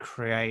 it would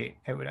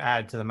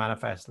add to the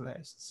manifest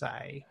list,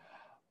 say,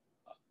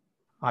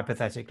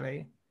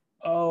 hypothetically.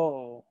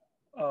 Oh,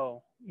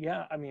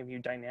 yeah. I mean, if you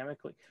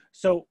dynamically.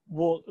 So,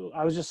 well,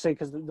 I was just saying,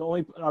 because the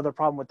only other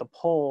problem with the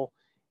poll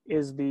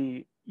is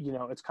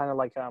it's kind of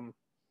like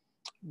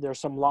there's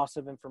some loss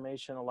of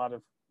information. A lot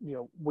of,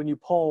 when you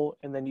poll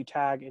and then you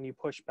tag and you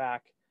push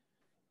back,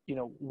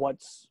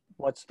 what's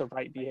the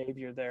right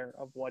behavior there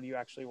of what you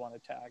actually want to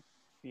tag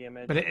the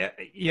image. But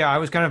I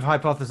was kind of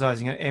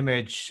hypothesizing an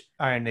image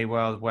only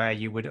world where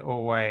you would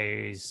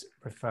always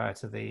refer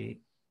to the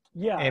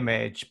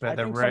image, but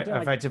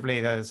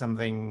effectively there's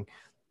something,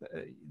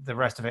 the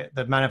rest of it,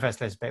 the manifest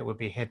list bit would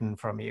be hidden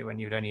from you and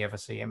you'd only ever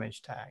see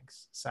image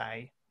tags,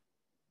 say.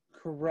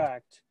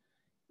 Correct.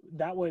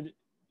 That would,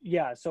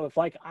 so if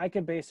I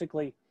could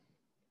basically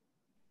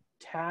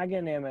tag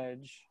an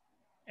image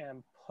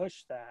and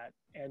push that,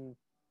 and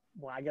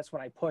well, I guess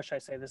when I push, I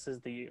say this is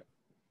the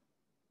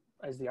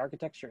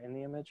architecture in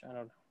the image. I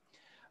don't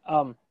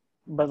know.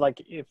 But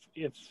like if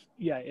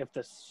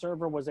the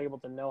server was able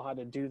to know how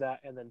to do that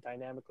and then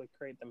dynamically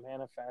create the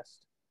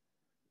manifest.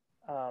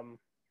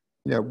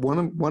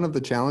 One of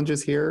the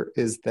challenges here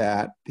is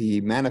that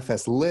the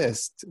manifest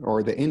list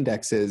or the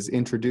indexes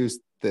introduced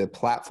the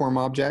platform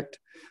object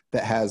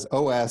that has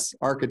OS,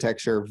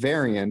 architecture,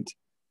 variant,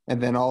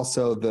 and then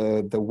also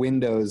the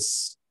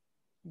Windows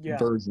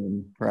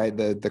version, right?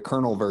 The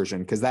kernel version,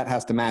 because that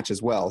has to match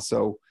as well.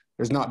 So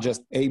there's not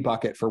just a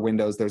bucket for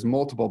Windows, there's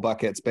multiple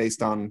buckets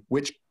based on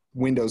which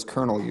Windows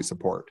kernel you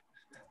support.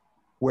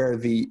 Where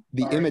the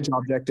image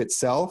object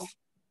itself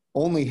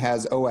only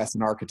has OS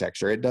and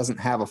architecture. It doesn't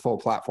have a full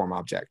platform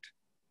object.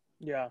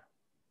 Yeah.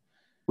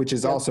 Which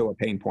is also a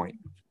pain point.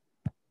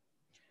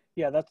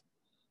 Yeah,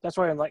 that's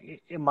why I'm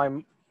like, in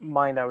my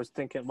mind, I was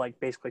thinking like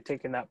basically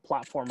taking that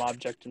platform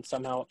object and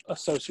somehow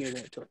associating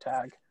it to a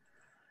tag.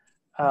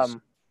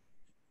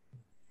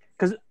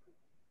 Because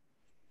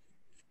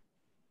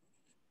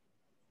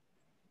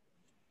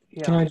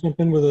Can I jump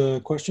in with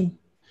a question?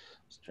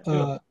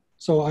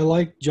 So I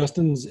like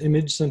Justin's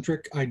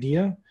image-centric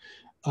idea.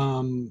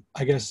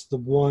 I guess the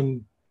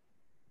one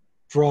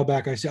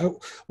drawback I see,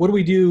 what do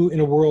we do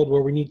in a world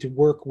where we need to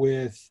work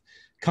with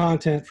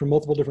content from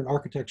multiple different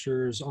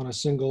architectures on a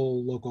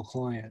single local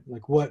client?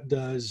 Like what do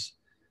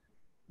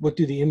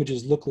the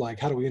images look like?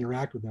 How do we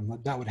interact with them?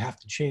 That would have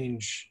to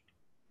change,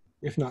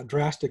 if not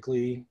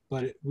drastically,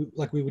 but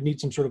we would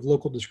need some sort of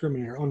local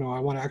discriminator. Oh no, I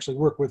want to actually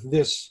work with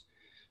this.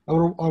 I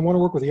want to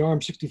work with the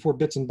ARM 64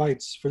 bits and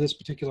bytes for this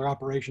particular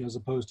operation as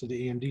opposed to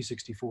the AMD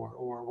 64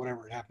 or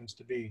whatever it happens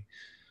to be.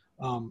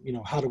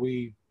 How do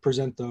we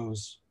present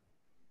those?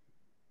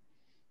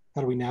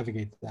 How do we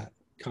navigate that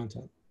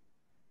content?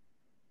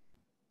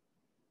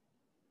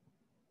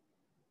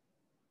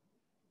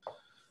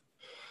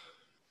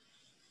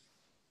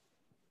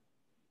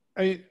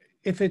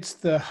 If it's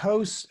the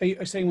host, are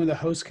you saying when the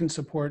host can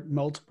support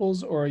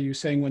multiples, or are you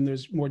saying when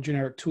there's more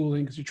generic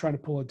tooling because you're trying to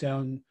pull it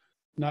down,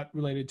 not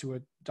related to a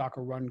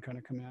Docker run kind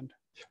of command?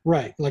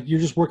 Right, like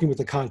you're just working with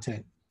the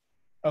content.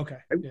 Okay.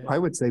 I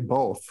would say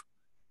both,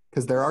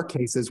 because there are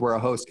cases where a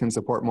host can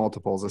support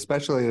multiples,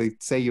 especially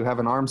say you have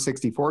an ARM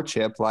 64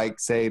 chip, like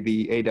say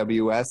the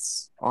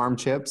AWS ARM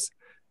chips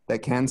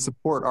that can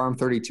support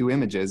ARM32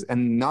 images,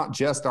 and not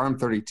just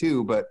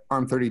ARM32, but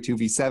ARM32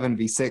 v7,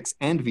 v6,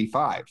 and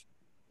v5.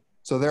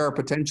 So there are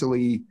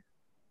potentially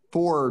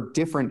 4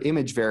 different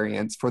image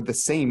variants for the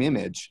same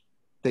image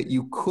that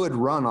you could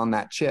run on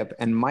that chip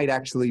and might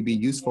actually be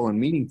useful and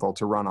meaningful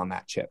to run on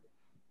that chip.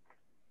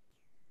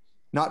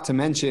 Not to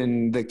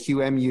mention the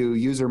QEMU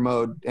user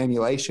mode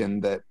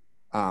emulation that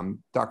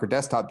Docker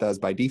Desktop does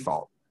by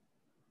default,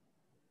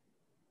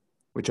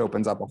 which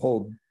opens up a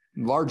whole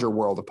larger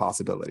world of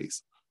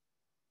possibilities.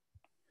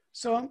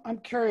 So I'm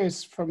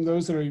curious from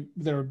those that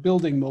are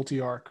building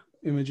multi-arc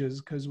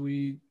images, because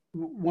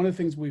one of the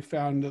things we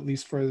found, at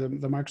least for the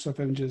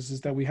Microsoft images,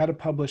 is that we had to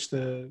publish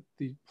the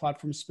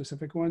platform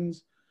specific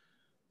ones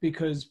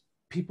because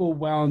people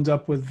wound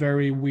up with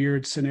very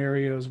weird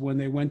scenarios when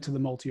they went to the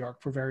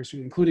multi-arc for various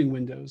reasons, including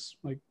Windows.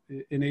 Like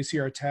in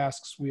ACR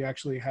tasks, we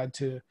actually had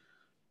to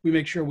we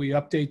make sure we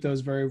update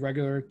those very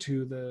regular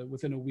to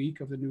within a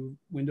week of the new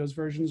Windows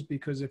versions,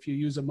 because if you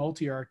use a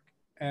multi-arc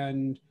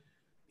and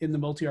in the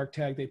multi-arc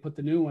tag, they put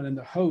the new one, and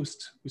the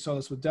host, we saw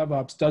this with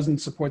DevOps, doesn't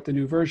support the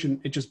new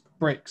version, it just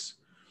breaks,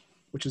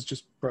 which is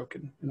just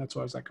broken. And that's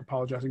why I was like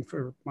apologizing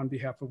for on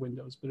behalf of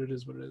Windows, but it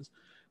is what it is.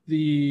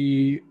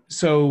 The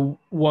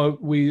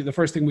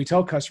first thing we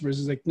tell customers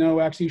is like, no,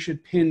 actually you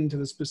should pin to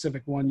the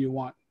specific one you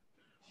want.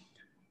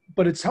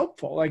 But it's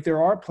helpful. Like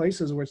there are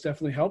places where it's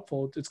definitely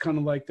helpful. It's kind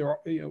of like there are,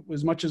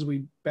 as much as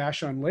we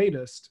bash on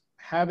latest,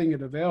 having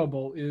it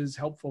available is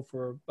helpful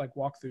for like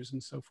walkthroughs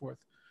and so forth.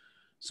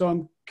 So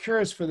I'm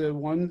curious for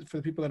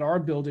the people that are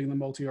building the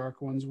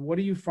multi-arc ones, where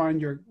do you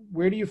find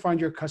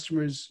your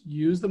customers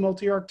use the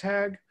multi-arc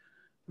tag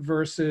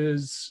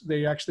versus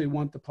they actually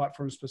want the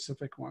platform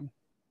specific one?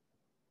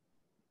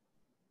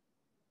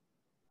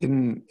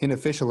 In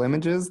official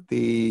images,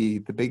 the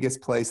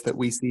biggest place that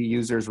we see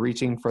users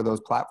reaching for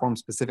those platform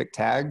specific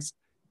tags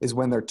is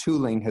when their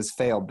tooling has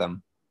failed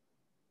them,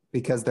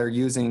 because they're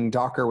using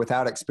Docker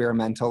without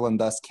experimental and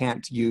thus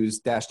can't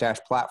use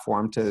 --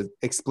 platform to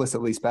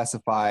explicitly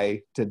specify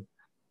to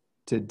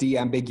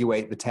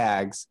de-ambiguate the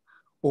tags,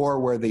 or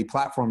where the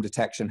platform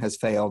detection has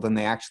failed and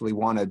they actually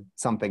wanted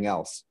something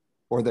else,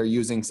 or they're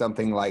using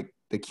something like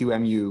the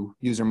QEMU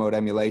user mode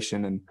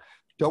emulation and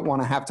don't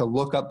want to have to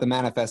look up the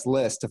manifest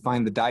list to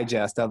find the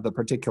digest of the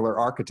particular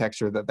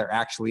architecture that they're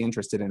actually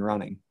interested in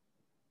running.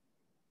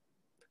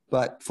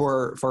 But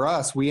for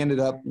us, we ended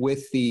up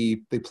with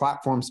the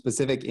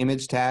platform-specific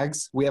image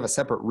tags. We have a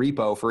separate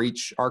repo for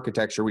each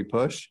architecture we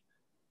push,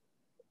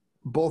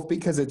 both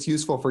because it's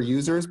useful for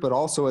users, but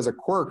also as a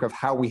quirk of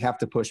how we have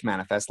to push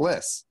manifest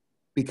lists.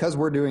 Because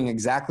we're doing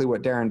exactly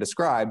what Darren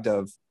described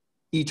of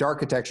each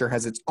architecture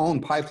has its own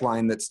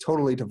pipeline that's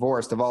totally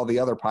divorced of all the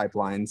other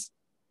pipelines,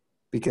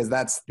 because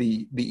that's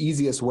the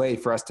easiest way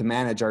for us to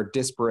manage our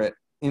disparate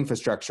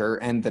infrastructure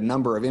and the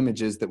number of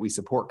images that we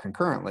support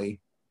concurrently.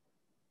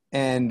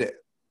 And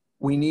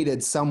we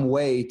needed some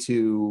way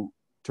to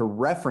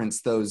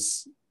reference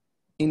those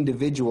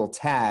individual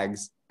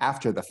tags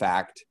after the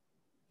fact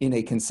in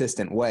a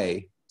consistent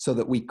way so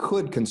that we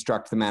could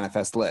construct the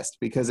manifest list.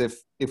 Because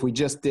if we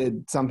just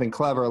did something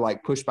clever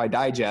like push by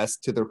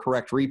digest to the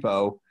correct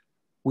repo,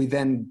 we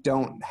then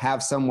don't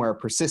have somewhere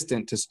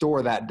persistent to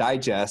store that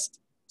digest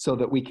so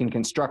that we can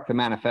construct the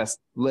manifest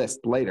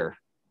list later.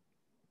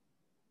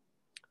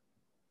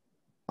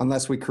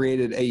 Unless we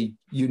created a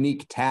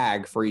unique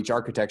tag for each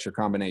architecture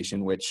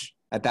combination, which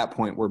at that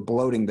point we're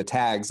bloating the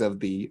tags of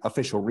the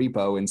official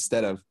repo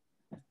instead of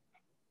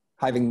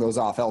hiving those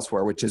off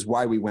elsewhere, which is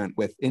why we went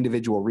with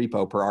individual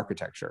repo per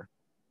architecture.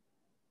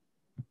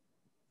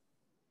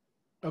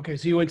 Okay,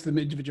 so you went to the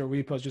individual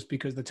repos just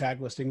because the tag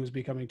listing was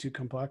becoming too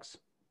complex?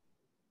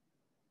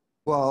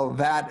 Well,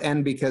 that,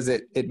 and because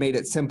it made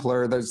it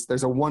simpler.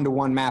 There's a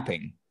one-to-one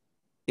mapping.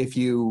 If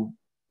you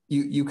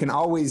can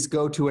always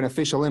go to an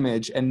official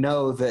image and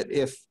know that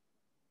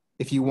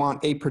if you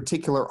want a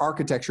particular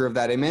architecture of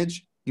that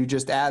image, you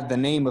just add the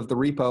name of the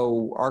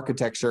repo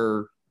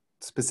architecture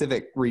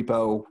specific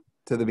repo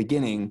to the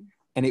beginning,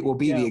 and it will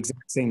be the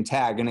exact same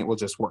tag, and it will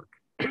just work.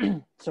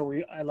 So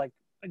I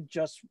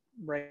just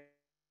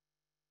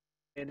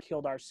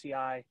killed our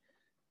CI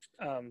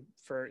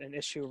for an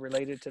issue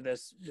related to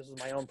this. This is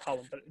my own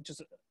problem, but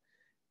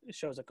it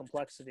shows a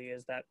complexity,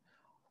 is that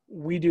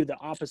we do the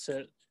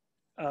opposite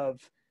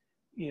of,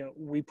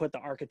 we put the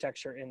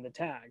architecture in the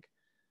tag,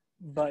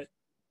 but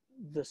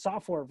the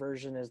software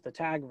version is the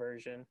tag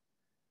version.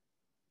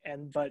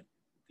 But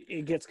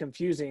it gets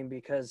confusing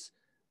because,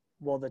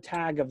 well, the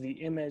tag of the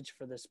image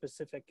for the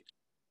specific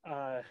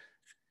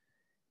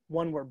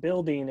one we're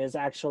building is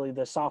actually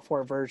the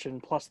software version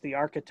plus the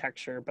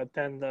architecture, but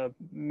then the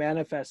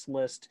manifest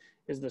list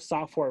is the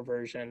software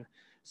version.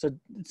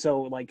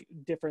 So like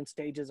different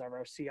stages of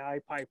our CI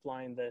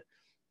pipeline,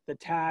 the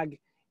tag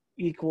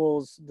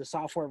equals the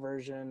software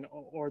version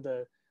or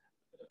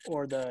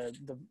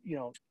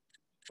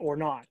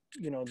not,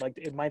 like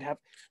it might have.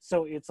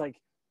 So it's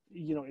like,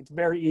 it's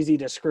very easy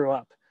to screw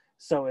up.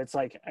 So it's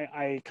like,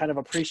 I kind of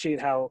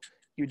appreciate how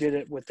you did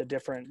it with the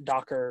different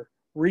Docker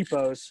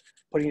repos,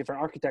 putting different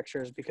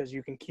architectures, because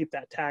you can keep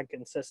that tag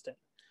consistent.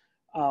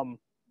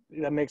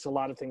 That makes a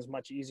lot of things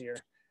much easier,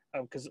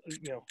 because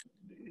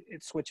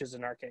it switches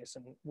in our case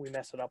and we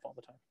mess it up all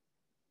the time.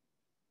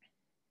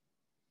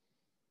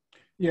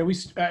 Yeah,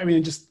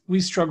 we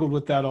struggled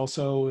with that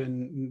also,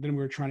 and then we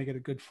were trying to get a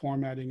good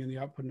formatting in the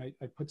output. And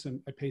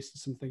I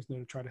pasted some things there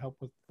to try to help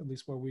with at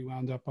least where we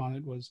wound up on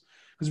it, was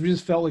because we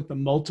just felt like the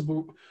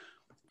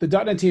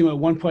 .NET team at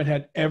one point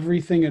had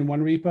everything in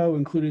one repo,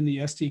 including the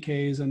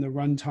SDKs and the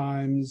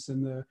runtimes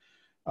and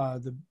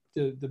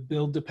the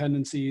build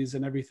dependencies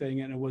and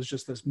everything, and it was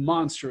just this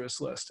monstrous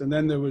list. And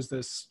then there was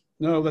this,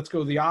 no, let's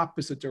go the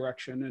opposite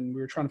direction, and we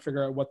were trying to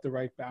figure out what the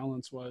right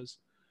balance was.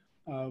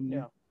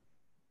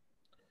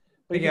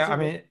 But yeah, I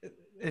mean,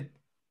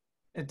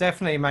 it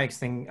definitely makes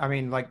things. I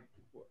mean, like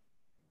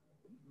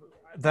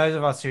those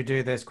of us who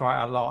do this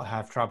quite a lot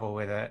have trouble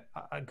with it.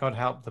 God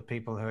help the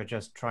people who are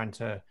just trying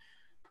to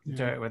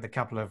do it with a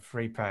couple of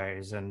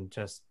repos and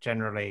just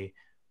generally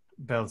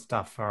build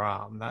stuff for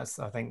ARM. I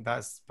think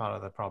that's part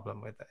of the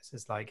problem with this.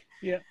 It's like,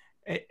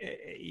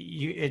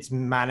 it's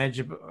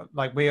manageable.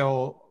 Like we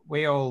all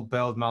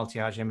build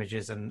multi-arch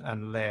images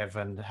and live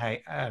and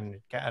hate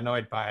and get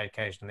annoyed by it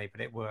occasionally,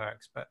 but it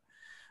works. But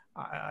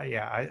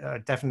I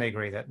definitely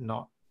agree that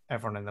not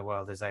everyone in the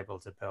world is able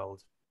to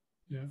build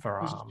for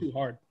ARM. It's too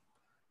hard.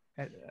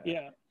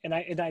 And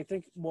I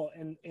think, well,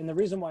 and the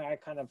reason why I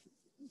kind of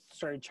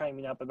started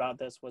chiming up about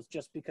this was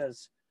just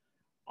because,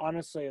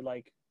 honestly,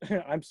 like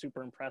I'm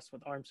super impressed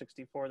with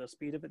ARM64, the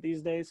speed of it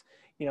these days.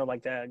 You know,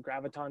 like the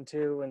Graviton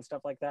 2 and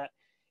stuff like that,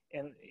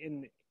 and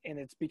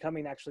it's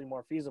becoming actually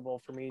more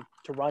feasible for me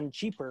to run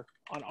cheaper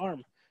on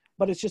ARM.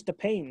 But it's just a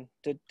pain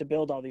to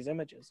build all these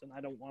images, and I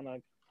don't want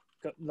to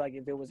go, like,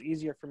 if it was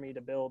easier for me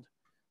to build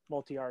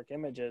multi-arc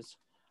images,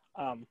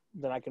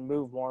 then I can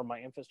move more of my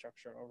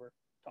infrastructure over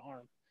to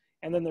ARM.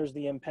 And then there's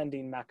the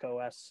impending Mac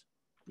OS,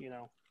 you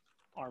know,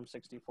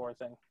 ARM64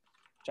 thing,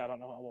 which I don't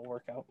know how will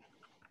work out.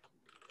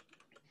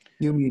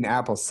 You mean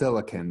Apple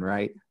Silicon,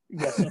 right?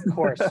 Yes, of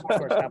course,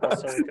 Apple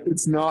Silicon.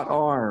 It's not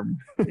ARM.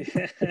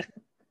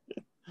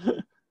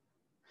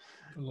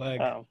 Leg.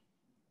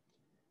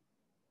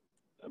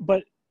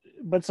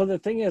 But so the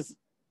thing is,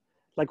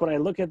 like, when I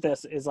look at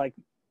this, is like,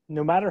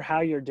 no matter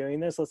how you're doing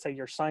this, let's say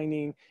you're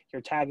signing,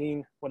 you're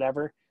tagging,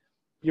 whatever,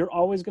 you're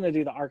always going to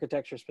do the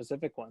architecture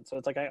specific one. So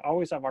it's like, I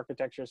always have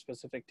architecture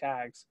specific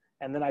tags,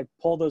 and then I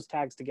pull those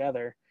tags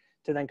together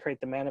to then create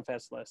the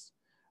manifest list.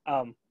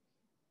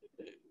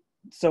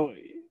 So,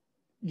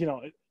 you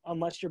know,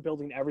 unless you're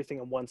building everything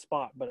in one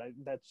spot, but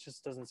that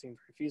just doesn't seem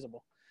very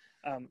feasible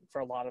for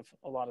a lot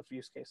of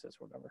use cases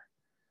or whatever.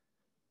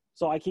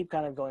 So I keep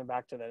kind of going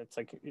back to that. It's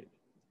like,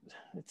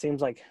 it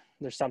seems like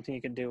there's something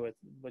you can do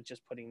with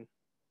just putting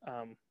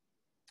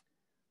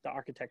the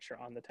architecture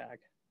on the tag.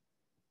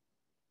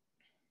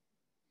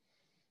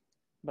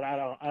 But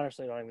I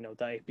honestly don't even know what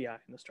the API and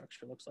the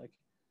structure looks like,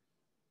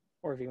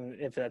 or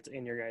if that's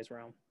in your guys'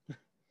 realm.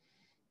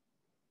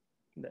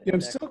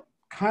 I'm still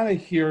kind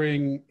of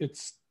hearing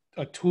it's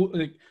a tool.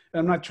 Like,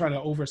 I'm not trying to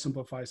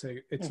oversimplify,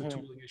 say it's a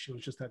tooling issue.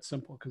 It's just that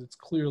simple, because it's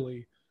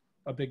clearly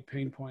a big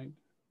pain point.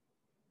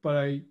 But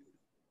I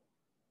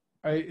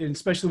and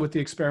especially with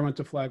the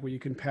experimenter flag, where you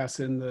can pass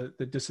in the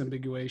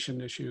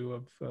disambiguation issue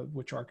of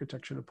which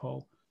architecture to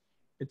pull.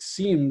 It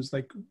seems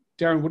like,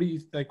 Darren,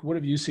 what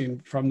have you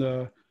seen from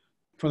the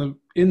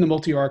in the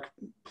multi-arc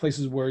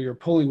places where you're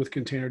pulling with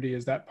Containerd?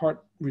 Is that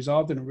part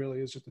resolved, and it really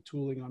is just the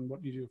tooling on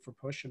what you do for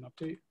push and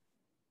update?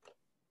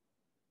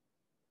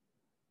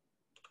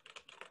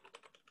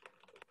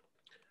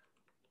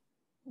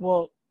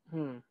 Well, what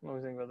do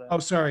you think about that? Oh,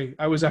 sorry.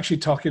 I was actually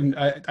talking.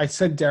 I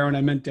said Darren.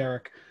 I meant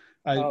Derek.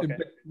 Okay.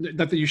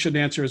 Not that you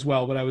shouldn't answer as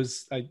well, but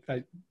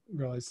I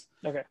realized.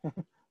 Okay.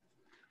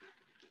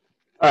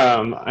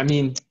 I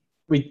mean,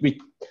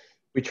 we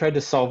tried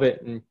to solve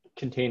it in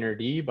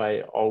Containerd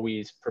by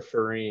always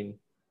preferring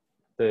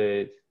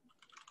the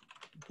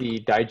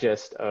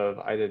digest of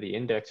either the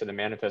index or the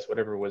manifest,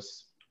 whatever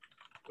was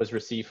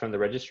received from the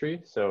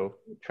registry. So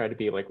try to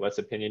be like less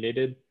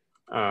opinionated.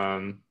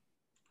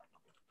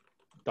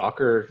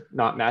 Docker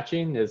not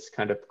matching is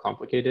kind of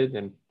complicated,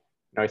 and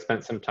I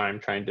spent some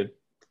time trying to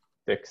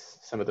fix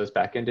some of those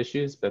backend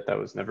issues, but that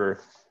was never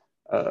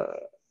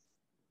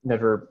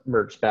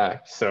merged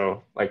back.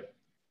 So like,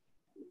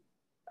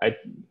 I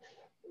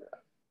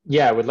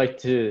would like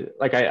to,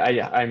 like,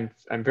 I'm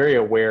very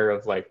aware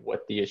of like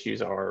what the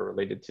issues are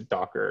related to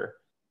Docker,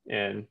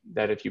 and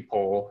that if you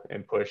pull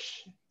and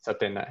push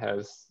something that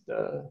has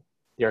the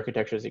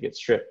architectures, it gets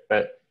stripped.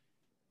 But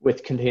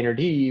with Containerd,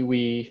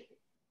 we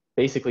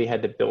basically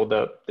had to build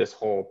up this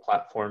whole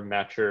platform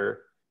matcher,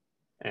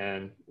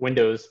 and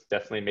Windows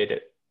definitely made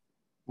it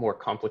more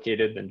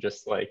complicated than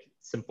just like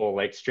simple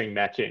like string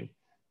matching.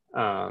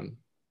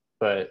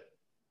 But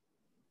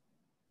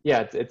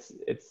yeah,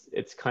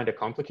 it's kind of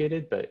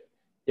complicated, but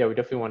yeah, we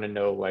definitely want to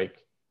know,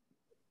 like,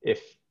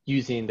 if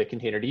using the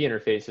Containerd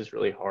interface is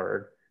really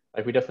hard.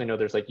 Like, we definitely know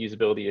there's like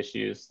usability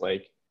issues,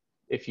 like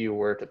if you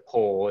were to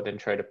pull and then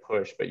try to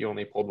push, but you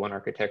only pulled one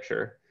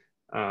architecture.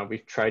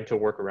 We've tried to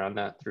work around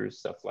that through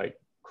stuff like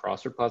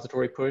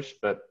cross-repository push,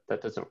 but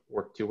that doesn't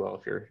work too well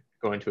if you're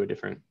going to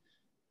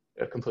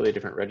a completely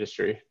different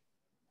registry.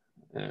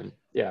 And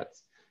yeah,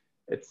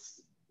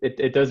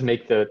 it does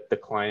make the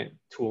client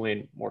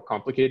tooling more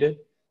complicated.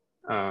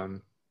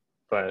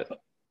 But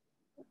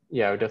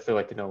yeah, I would definitely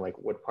like to know like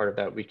what part of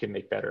that we can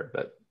make better.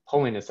 But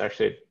polling is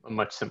actually a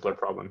much simpler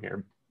problem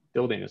here.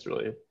 Building is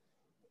really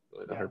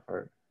the hard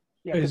part.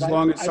 Yeah, as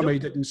long as somebody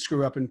didn't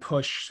screw up and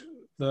push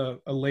a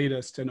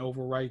latest and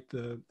overwrite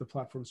the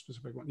platform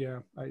specific one. Yeah,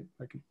 I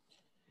can.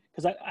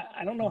 Because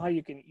I don't know how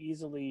you can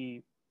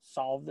easily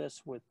solve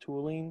this with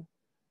tooling,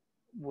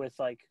 with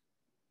like,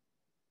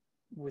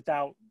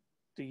 without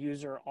the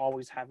user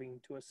always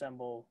having to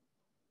assemble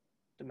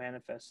the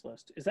manifest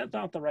list. Is that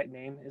not the right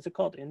name? Is it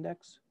called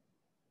index?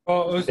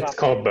 Oh, it's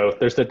called both.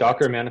 There's the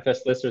Docker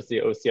manifest list. There's the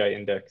OCI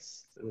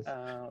index.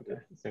 Okay.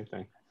 Same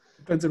thing.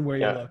 Depends on where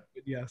you look.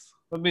 But yes.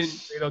 I mean,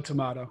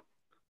 tomato.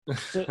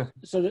 So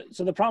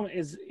the problem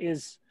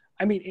is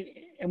I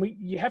mean,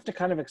 you have to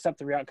kind of accept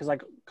the reality,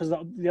 because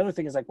the other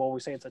thing is like, well, we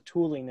say it's a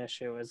tooling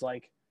issue, is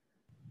like,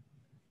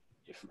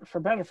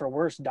 for better or for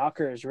worse,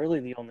 Docker is really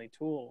the only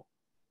tool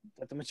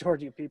that the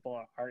majority of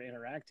people are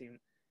interacting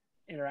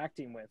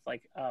with.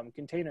 Like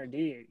Containerd,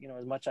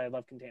 as much as I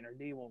love Containerd,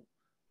 will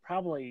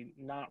probably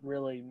not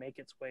really make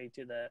its way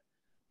to the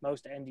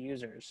most end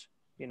users.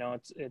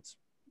 It's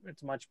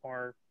much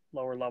more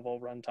lower level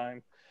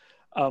runtime.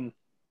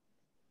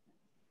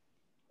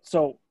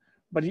 So,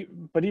 but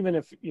even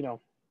if,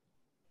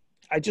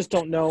 I just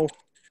don't know,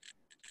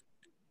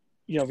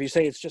 if you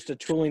say it's just a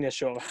tooling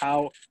issue of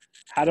how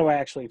do I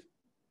actually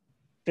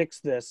fix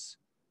this,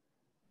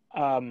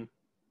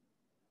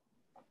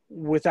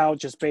 without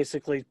just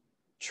basically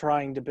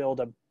trying to build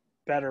a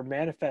better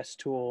manifest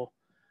tool,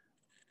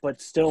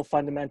 but still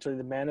fundamentally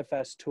the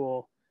manifest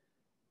tool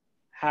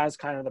has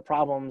kind of the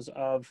problems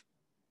of,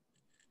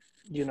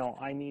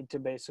 I need to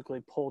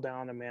basically pull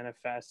down a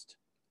manifest,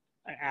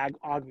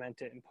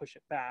 augment it and push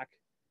it back,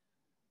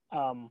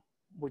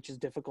 which is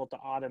difficult to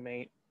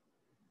automate.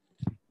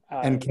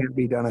 And can't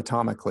be done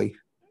atomically.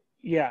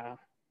 Yeah.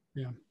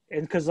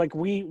 And because like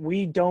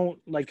we don't,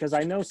 like, because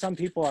I know some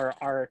people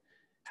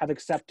have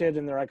accepted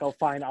and they're like, oh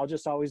fine, I'll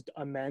just always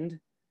amend,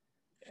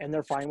 and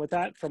they're fine with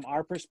that. From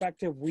our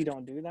perspective, we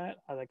don't do that.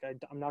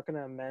 I'm not going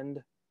to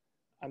amend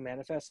a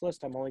manifest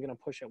list. I'm only going to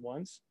push it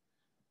once.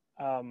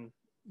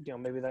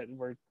 Maybe that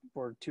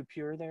we're too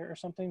pure there or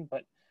something,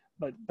 but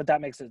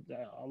that makes it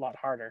a lot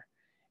harder.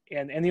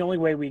 And the only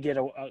way we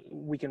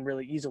can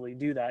really easily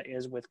do that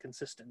is with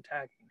consistent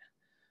tagging,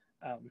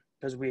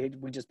 because we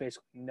just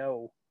basically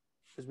know,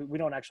 because we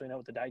don't actually know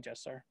what the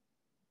digests are.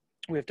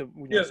 We have to.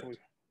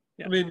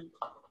 I mean,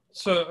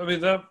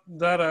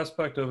 that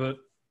aspect of it.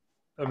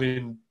 I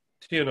mean,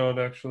 Tianon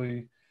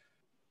actually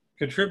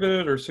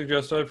contributed or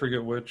suggested, I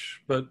forget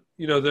which, but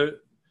the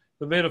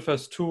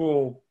manifest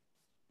tool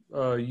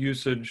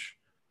usage,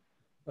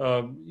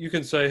 you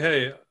can say,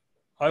 hey,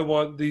 I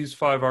want these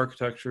 5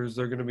 architectures.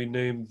 They're going to be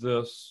named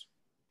this,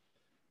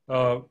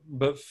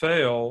 but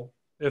fail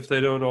if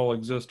they don't all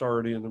exist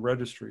already in the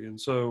registry.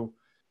 And so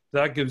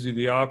that gives you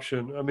the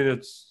option. I mean,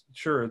 it's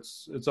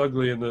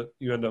ugly in that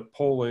you end up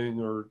polling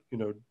or,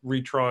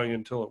 retrying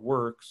until it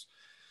works.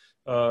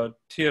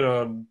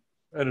 Tianon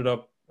ended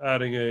up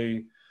adding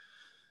a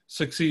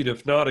succeed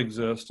if not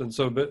exist. And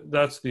so, but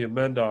that's the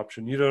amend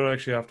option. You don't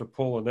actually have to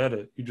pull and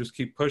edit. You just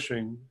keep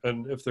pushing.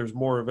 And if there's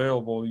more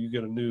available, you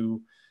get a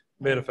new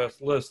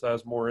manifest list that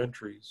has more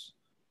entries.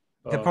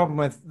 The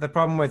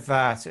problem with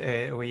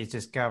that, we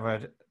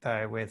discovered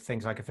with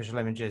things like official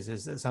images,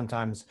 is that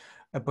sometimes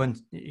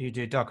you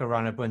do Docker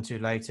run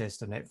Ubuntu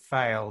latest and it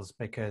fails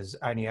because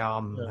only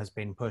ARM has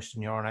been pushed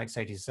and you're on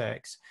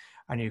x86,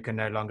 and you can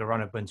no longer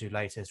run Ubuntu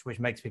latest, which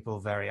makes people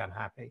very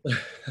unhappy.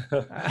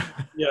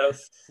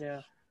 Yes.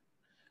 Yeah.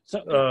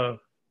 So.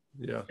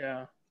 Yeah.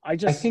 Yeah. I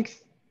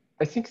think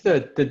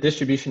the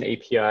distribution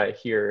API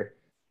here.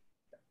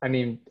 I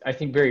mean, I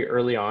think very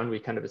early on, we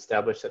kind of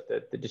established that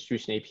the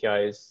distribution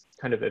API is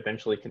kind of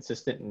eventually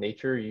consistent in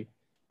nature.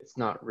 It's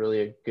not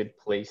really a good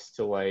place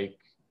to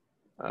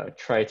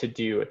try to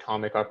do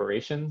atomic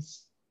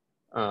operations.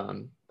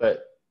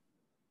 But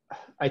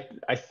I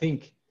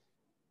think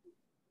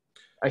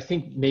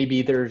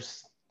maybe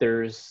there's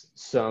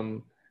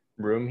some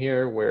room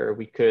here where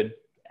we could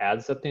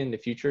add something in the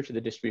future to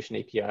the distribution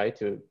API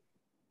to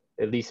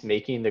at least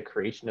making the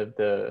creation of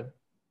the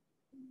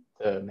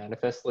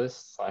manifest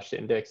list /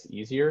 index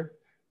easier.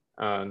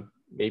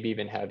 Maybe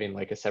even having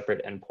a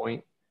separate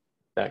endpoint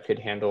that could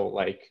handle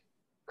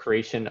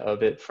creation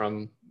of it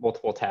from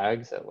multiple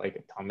tags that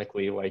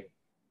atomically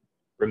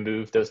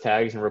remove those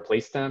tags and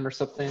replace them or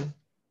something.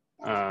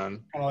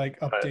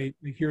 Update,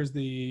 here's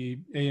the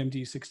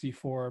AMD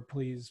 64,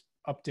 please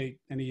update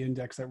any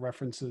index that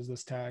references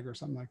this tag or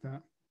something like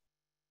that.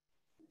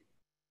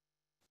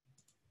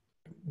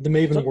 The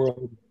Maven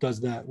world does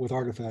that with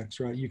artifacts,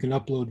 right? You can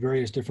upload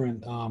various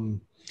different,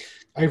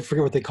 I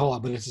forget what they call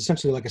it, but it's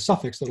essentially like a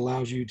suffix that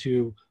allows you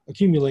to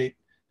accumulate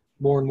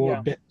more and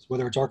more bits,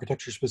 whether it's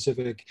architecture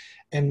specific.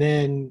 And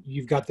then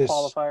you've got this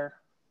qualifier.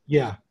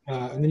 Yeah.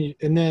 And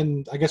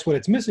then I guess what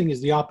it's missing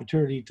is the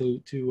opportunity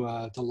to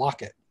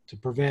lock it, to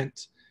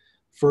prevent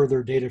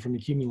further data from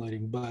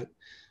accumulating. But,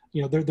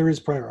 there is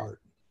prior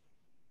art.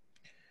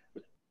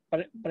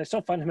 But I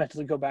still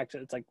fundamentally go back to,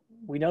 it's like,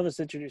 we know this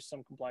introduced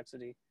some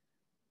complexity.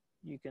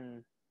 You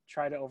can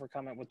try to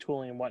overcome it with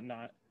tooling and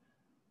whatnot,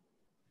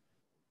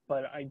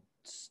 but I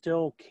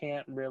still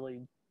can't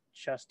really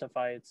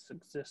justify its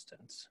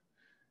existence.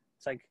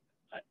 It's like,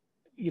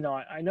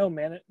 I know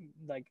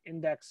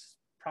index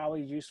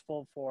probably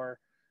useful for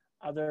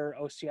other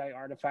OCI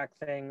artifact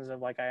things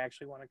of I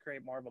actually want to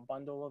create more of a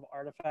bundle of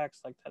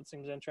artifacts. That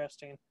seems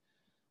interesting.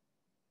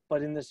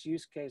 But in this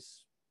use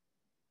case,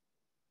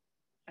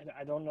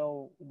 I don't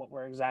know what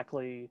we're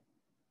exactly,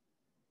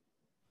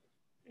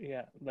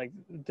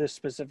 this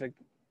specific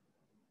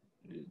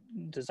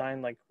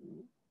design,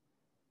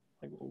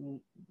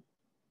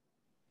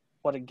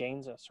 what it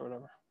gains us or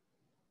whatever.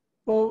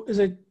 Well, is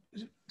it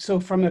So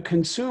from a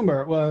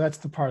consumer, well, that's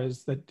the part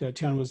is that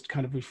Tiana was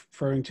kind of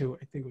referring to.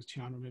 I think it was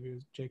Tiana, maybe it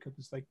was Jacob.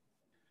 It's like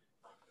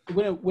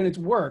when it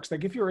works,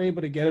 like if you're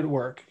able to get it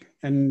work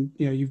and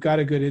you've got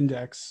a good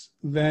index,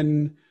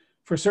 then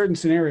for certain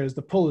scenarios,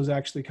 the pull is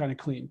actually kind of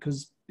clean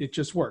because it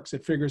just works.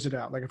 It figures it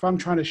out. Like if I'm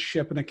trying to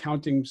ship an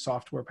accounting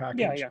software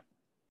package,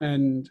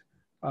 and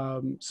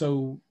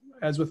so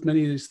as with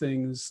many of these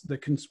things,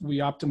 we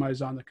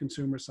optimize on the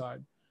consumer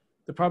side.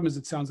 The problem is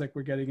it sounds like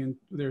we're getting in.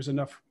 There's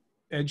enough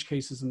edge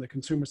cases in the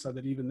consumer side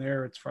that even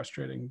there it's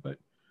frustrating. But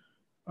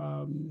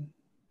and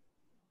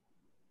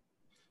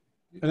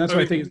that's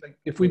what I think is like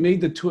if we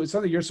made the tool, it's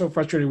not that you're so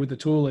frustrated with the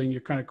tooling,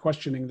 you're kind of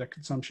questioning the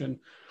consumption.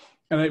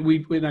 And I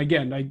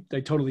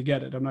totally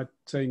get it. I'm not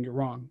saying you're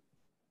wrong.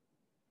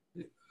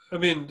 I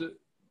mean,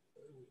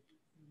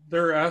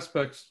 there are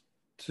aspects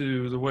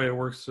to the way it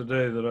works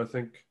today that I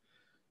think,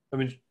 I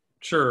mean,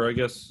 sure, I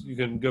guess you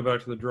can go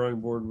back to the drawing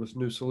board with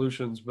new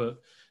solutions, but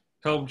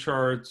Helm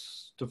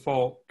charts,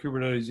 default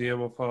Kubernetes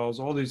YAML files,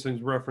 all these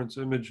things reference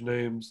image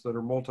names that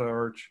are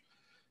multi-arch.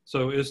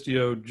 So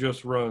Istio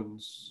just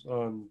runs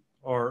on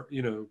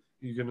you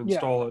can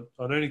install it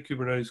on any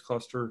Kubernetes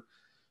cluster.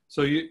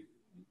 So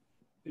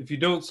if you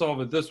don't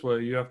solve it this way,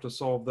 you have to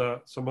solve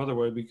that some other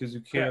way because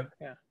you can't,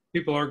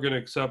 people aren't going to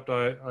accept,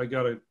 I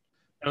got to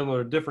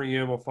download a different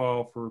YAML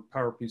file for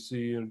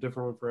PowerPC and a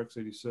different one for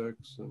x86.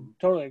 And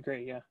totally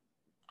agree. Yeah.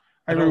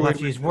 I don't have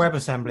to use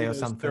WebAssembly or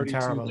something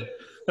terrible.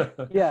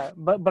 Yeah,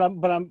 but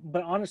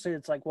honestly,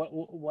 it's like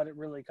what it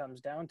really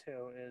comes down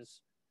to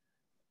is,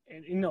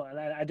 and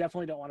I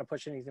definitely don't want to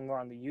push anything more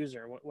on the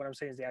user. What I'm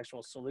saying is the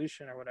actual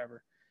solution or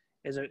whatever,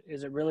 is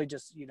it really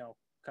just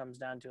comes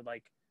down to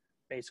like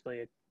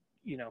basically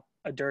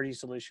a dirty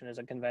solution is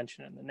a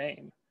convention in the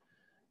name.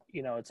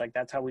 It's like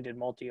that's how we did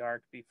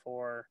multi-arc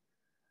before.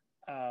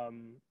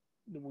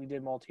 We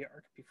did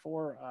multi-arc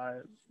before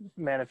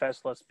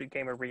manifest list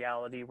became a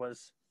reality.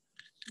 Was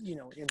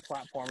in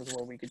platforms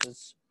where we could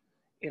just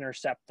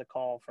intercept the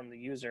call from the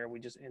user, we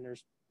just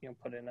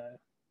put in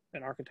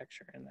an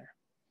architecture in there.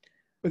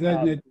 But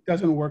then it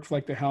doesn't work for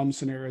like the Helm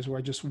scenarios where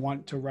I just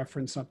want to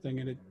reference something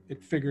and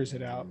it figures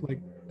it out. Like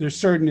there's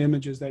certain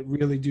images that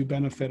really do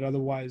benefit.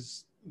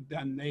 Otherwise,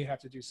 then they have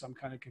to do some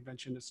kind of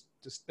convention. It's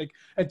just like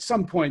at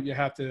some point you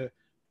have to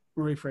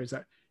rephrase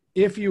that.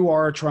 If you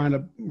are trying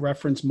to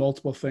reference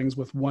multiple things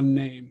with one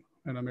name,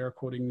 and I'm air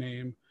quoting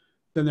name,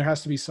 then there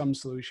has to be some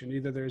solution.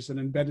 Either there's an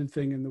embedded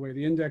thing in the way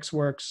the index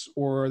works,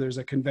 or there's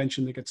a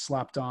convention that gets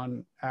slapped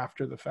on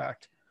after the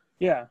fact.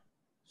 Yeah.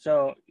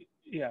 So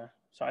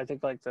I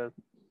think like the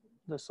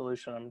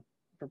solution I'm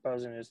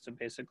proposing is to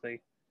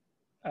basically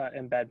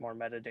embed more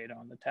metadata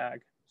on the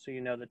tag. So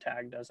the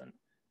tag doesn't.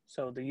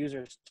 So the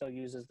user still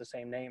uses the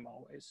same name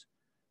always,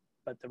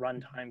 but the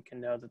runtime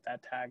can know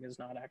that tag is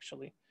not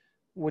actually,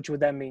 which would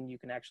then mean you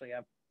can actually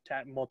have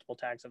multiple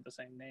tags of the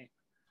same name,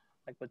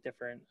 like with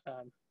different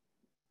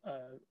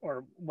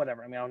or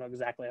whatever. I mean, I don't know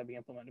exactly how it'd be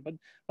implemented, but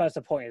that's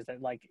the point is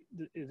that like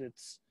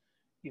it's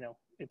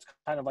it's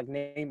kind of like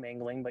name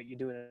mingling, but you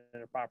do it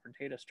in a proper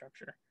data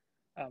structure.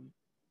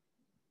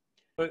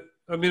 But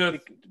I mean,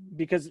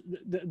 because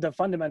the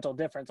fundamental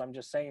difference I'm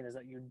just saying is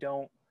that you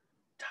don't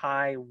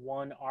tie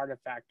one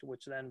artifact,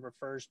 which then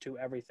refers to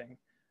everything.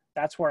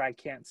 That's where I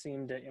can't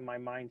seem to, in my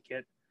mind,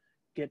 get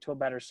to a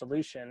better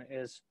solution,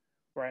 is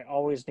where I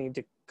always need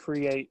to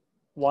create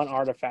one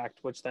artifact,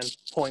 which then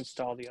points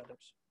to all the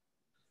others.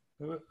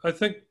 I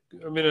think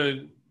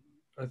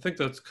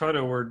that's kind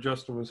of where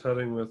Justin was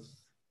heading with.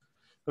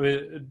 I mean,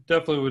 it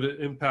definitely would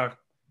impact.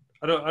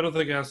 I don't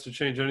think it has to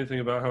change anything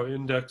about how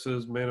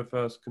indexes,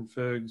 manifest,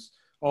 configs,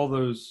 all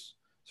those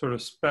sort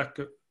of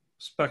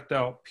spec'd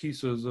out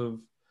pieces of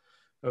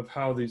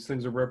how these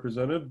things are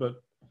represented.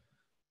 But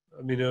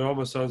I mean, it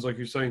almost sounds like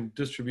you're saying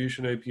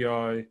distribution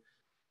API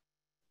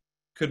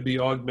could be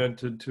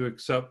augmented to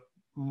accept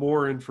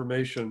more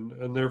information,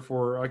 and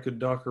therefore I could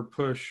Docker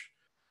push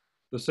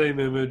the same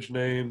image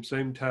name,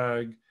 same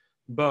tag,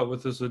 but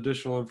with this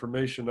additional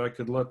information, I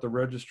could let the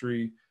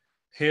registry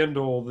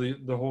handle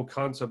the whole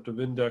concept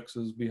of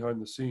indexes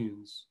behind the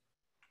scenes.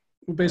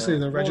 Well, basically,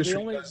 the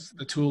registry does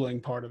the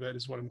tooling part of it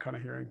is what I'm kind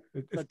of hearing.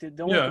 But the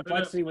only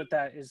complexity with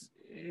that is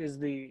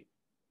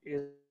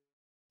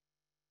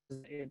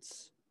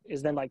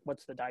then like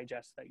what's the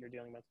digest that you're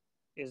dealing with?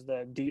 Is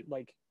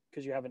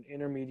because you have an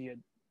intermediate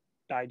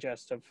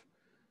digest of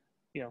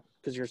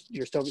because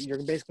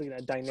you're basically going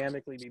to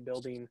dynamically be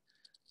building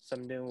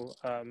some new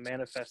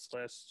manifest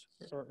list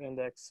or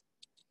index.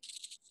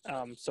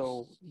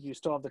 So you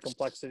still have the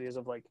complexities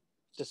of like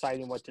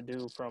deciding what to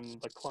do from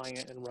the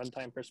client and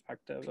runtime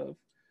perspective of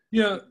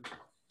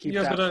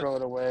throw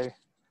it away.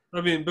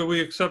 I mean, but we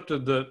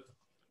accepted that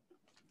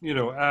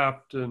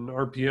apt and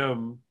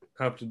RPM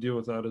have to deal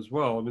with that as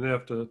well. I mean, they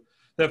have to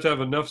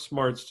have enough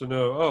smarts to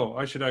know, oh,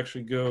 I should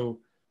actually go,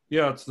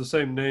 it's the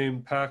same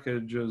name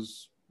package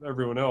as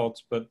everyone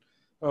else, but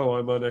oh,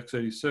 I'm on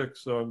x86,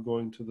 so I'm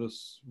going to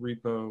this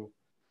repo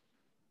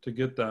to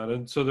get that.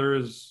 And so there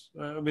is,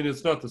 I mean,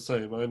 it's not the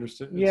same. I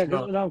understand.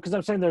 Because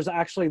I'm saying there's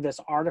actually this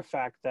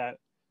artifact that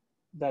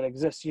that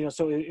exists. You know,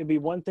 so it'd be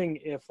one thing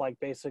if like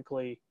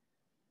basically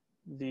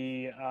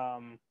the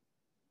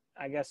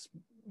I guess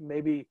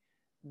maybe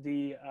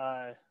the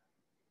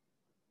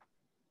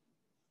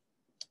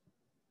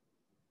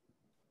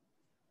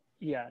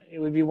yeah, it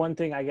would be one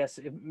thing, I guess,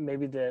 if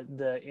maybe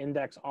the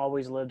index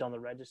always lived on the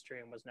registry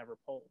and was never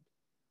pulled.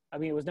 I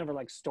mean, it was never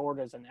like stored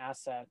as an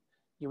asset.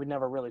 You would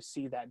never really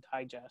see that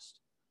digest,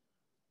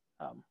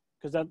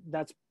 because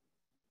that's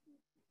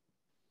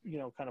you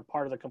know kind of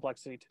part of the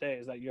complexity today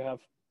is that you have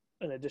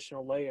an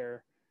additional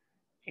layer,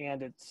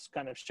 and it's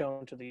kind of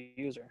shown to the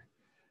user.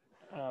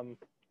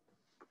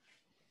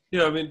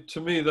 Yeah, I mean,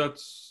 to me,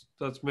 that's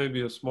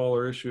maybe a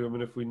smaller issue. I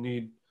mean, if we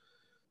need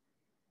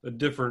a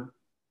different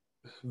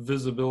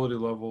visibility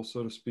level,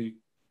 so to speak,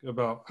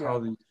 about how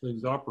these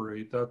things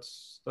operate,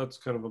 that's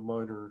kind of a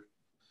minor.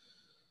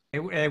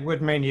 It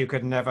would mean you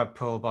could never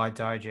pull by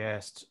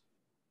digest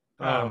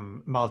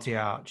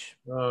multi-arch.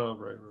 Oh,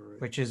 right.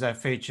 Which is a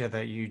feature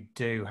that you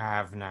do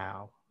have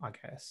now, I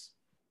guess.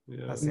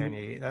 Yeah. That's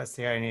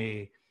the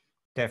only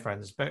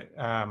difference. But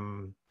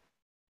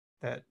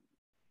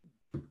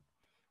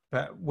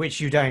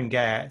which you don't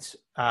get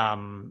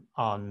on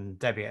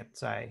Debian,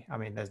 say. I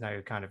mean, there's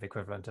no kind of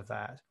equivalent of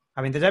that.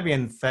 I mean, the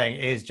Debian thing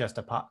is just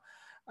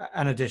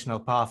an additional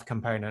path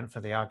component for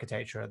the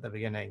architecture at the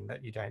beginning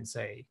that you don't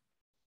see,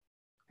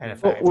 in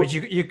effect, which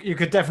you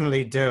could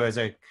definitely do as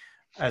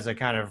a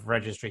kind of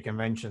registry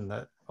convention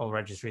that all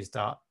registries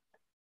start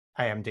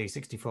AMD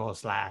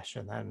 64/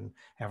 and then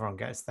everyone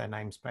gets their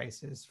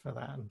namespaces for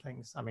that and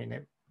things. I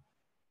mean,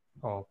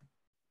 or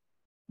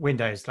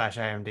Windows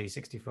 /AMD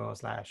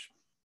 64/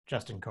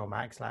 Justin Core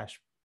Mac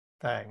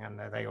 / thing, and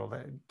they all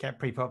get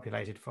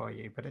pre-populated for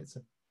you, but it's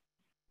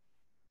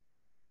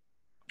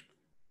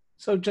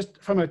So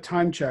just from a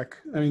time check,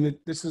 I mean,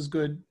 this is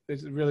good.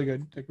 It's really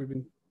good. Like we've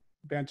been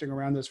bantering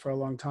around this for a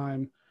long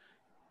time.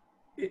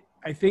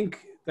 I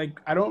think, like,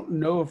 I don't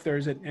know if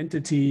there's an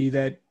entity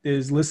that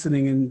is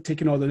listening and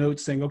taking all the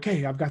notes saying,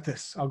 okay, I've got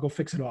this, I'll go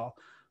fix it all.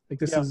 Like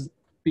this has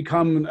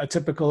become a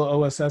typical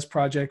OSS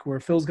project where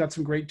Phil's got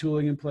some great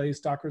tooling in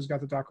place. Docker's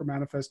got the Docker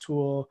manifest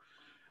tool.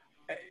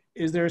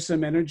 Is there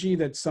some energy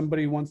that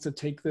somebody wants to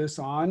take this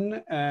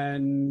on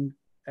and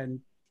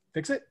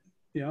fix it?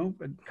 You know,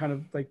 and kind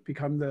of like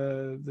become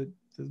the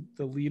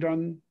lead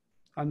on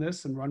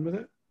this and run with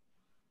it?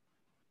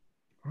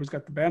 Who's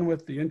got the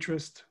bandwidth, the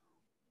interest?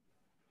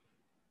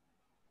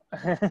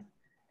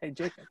 Hey,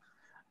 Jacob.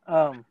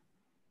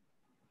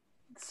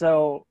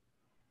 So,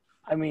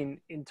 I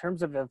mean, in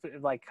terms of if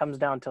it like comes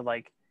down to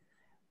like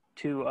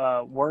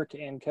work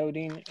and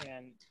coding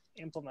and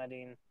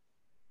implementing,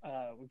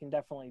 we can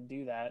definitely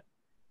do that.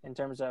 In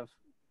terms of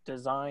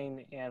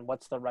design and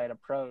what's the right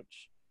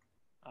approach,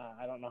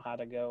 I don't know how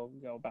to go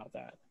about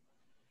that.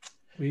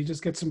 We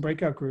just get some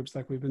breakout groups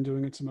like we've been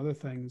doing at some other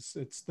things.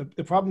 It's the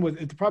problem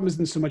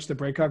isn't so much the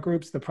breakout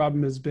groups. The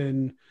problem has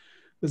been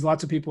there's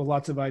lots of people with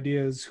lots of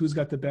ideas. Who's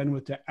got the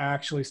bandwidth to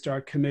actually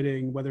start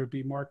committing, whether it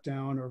be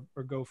Markdown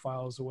or Go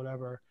files or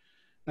whatever.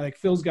 And like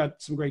Phil's got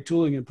some great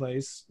tooling in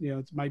place. You know,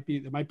 it might be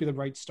the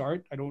right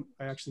start. I'm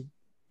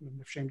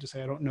ashamed to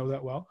say I don't know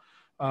that well.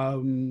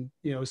 You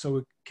know,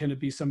 so can it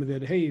be somebody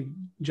that, hey,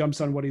 jumps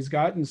on what he's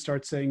got and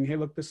starts saying, hey,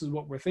 look, this is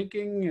what we're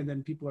thinking. And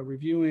then people are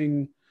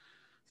reviewing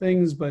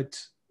things,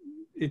 but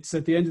it's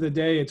at the end of the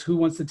day, it's who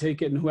wants to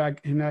take it and who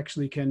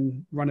actually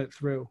can run it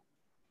through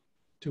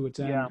to its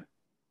end. Yeah.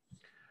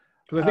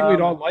 Because I think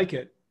we'd all like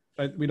it,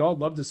 but we'd all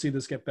love to see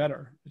this get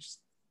better. It's just,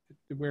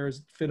 where is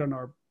it fit on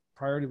our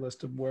priority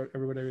list of where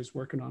everybody is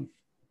working on?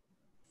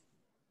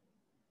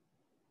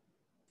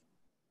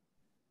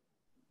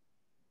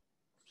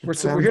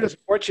 We're here to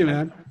support you,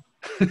 man.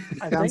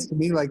 It sounds to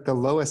me like the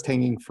lowest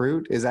hanging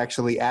fruit is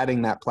actually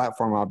adding that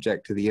platform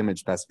object to the image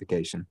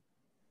specification.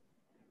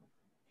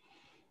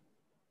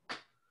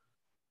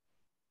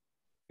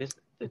 Is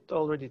it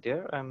already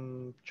there?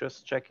 I'm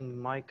just checking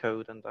my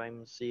code and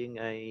I'm seeing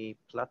a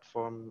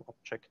platform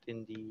object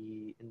in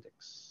the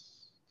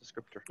index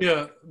descriptor.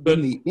 Yeah, but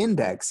in the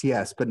index,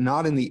 yes, but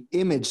not in the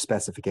image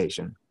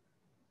specification.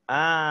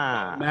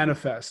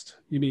 Manifest.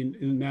 You mean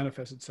in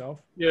manifest itself?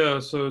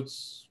 Yeah, so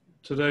it's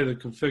today the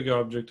config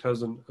object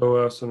has an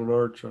OS and an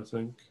arch, I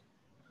think,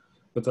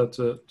 but that's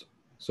it.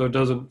 So it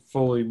doesn't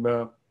fully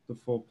map the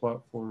full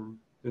platform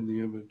in the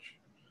image.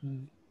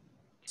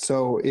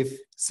 So if,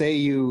 say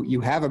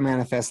you have a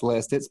manifest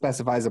list, it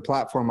specifies a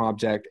platform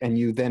object, and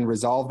you then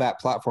resolve that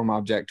platform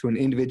object to an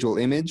individual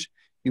image,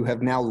 you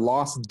have now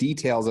lost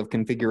details of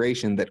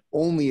configuration that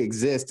only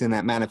exist in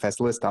that manifest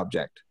list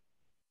object,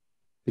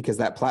 because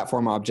that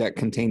platform object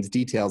contains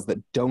details that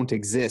don't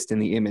exist in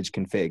the image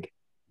config.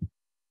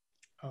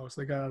 Oh,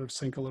 so they got out of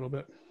sync a little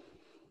bit.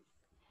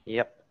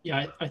 Yep.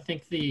 Yeah, I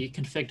think the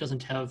config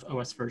doesn't have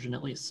OS version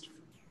at least.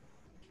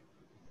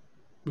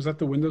 Was that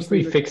the Windows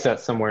we thing? fix that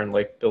somewhere in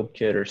like build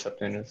kit or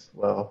something as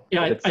well.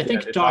 Yeah, I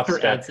think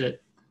Docker adds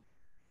it.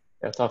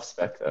 Yeah, it's off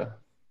spec though.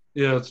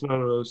 Yeah, it's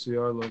not at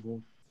OCI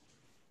level.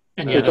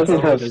 And yeah, it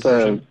doesn't have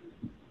version.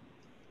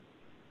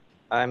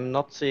 I'm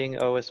not seeing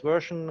OS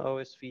version,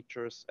 OS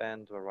features,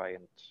 and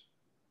variant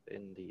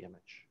in the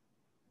image.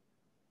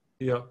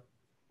 Yeah.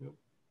 Yep.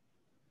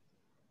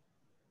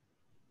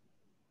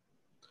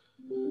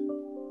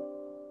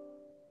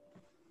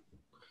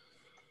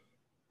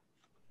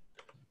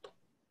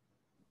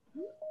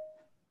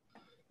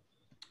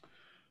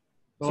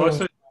 Well,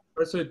 So,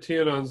 I say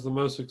Tianon's the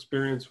most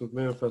experienced with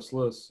manifest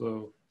lists,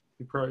 so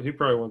he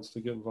probably wants to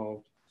get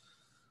involved.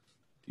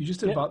 You just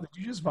did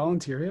you just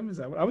volunteer him? Is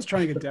that what I was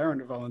trying to get Darren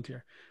to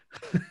volunteer?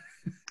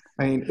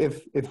 I mean,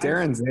 if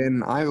Darren's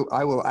in,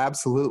 I will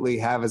absolutely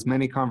have as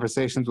many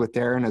conversations with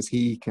Darren as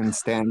he can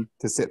stand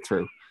to sit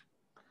through.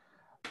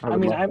 I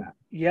mean,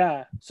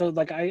 yeah. So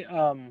like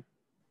I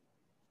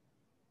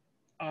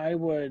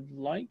would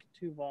like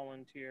to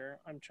volunteer.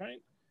 I'm trying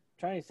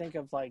to think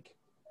of like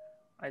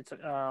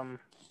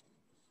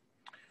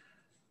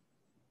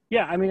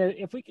yeah, I mean,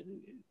 if we can,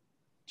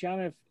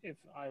 John, if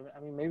I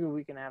mean, maybe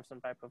we can have some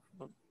type of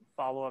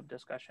follow-up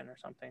discussion or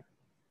something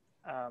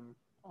on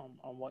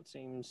what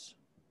seems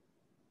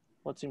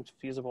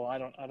feasible. I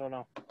don't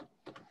know.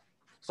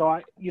 So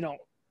I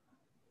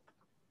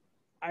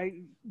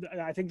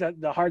think that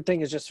the hard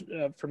thing is just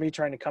for me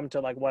trying to come to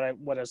like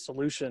what a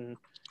solution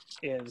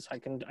is. I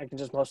can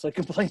just mostly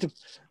complain to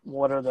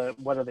what are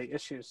the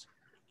issues.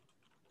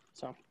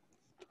 So,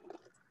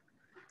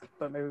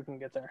 but maybe we can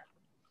get there.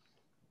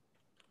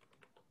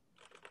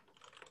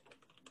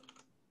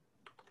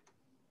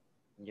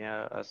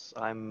 Yeah, as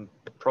I'm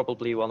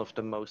probably one of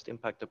the most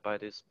impacted by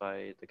this,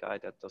 by the guy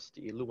that does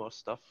the Illumos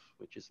stuff,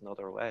 which is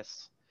another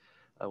OS.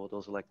 I would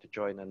also like to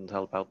join and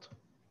help out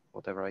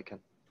whatever I can.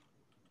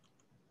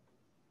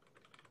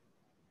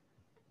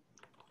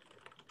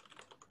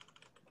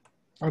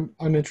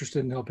 I'm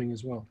interested in helping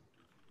as well.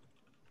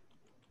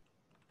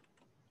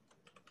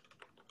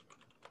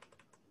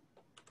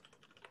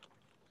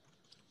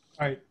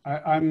 All right,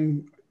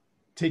 I'm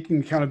taking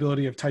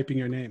accountability of typing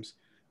your names.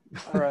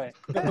 All right.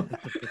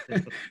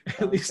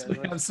 At least we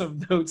have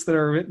some notes that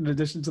are written in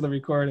addition to the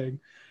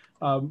recording.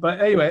 But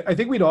anyway, I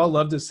think we'd all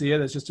love to see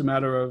it. It's just a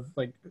matter of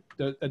like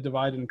a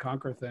divide and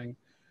conquer thing.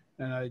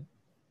 And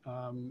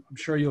I'm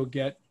sure you'll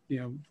get,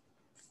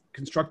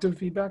 constructive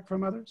feedback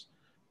from others.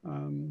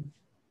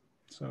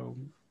 So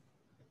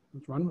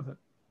let's run with it.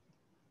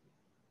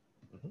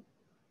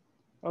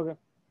 Okay.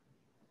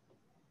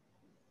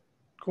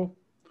 Cool.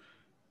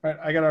 All right,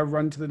 I gotta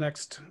run to the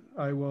next.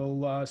 I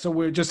will. So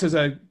we're just as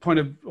a point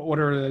of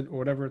order or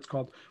whatever it's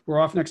called. We're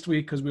off next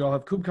week because we all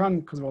have KubeCon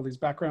because of all these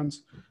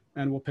backgrounds,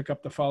 and we'll pick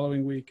up the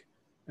following week.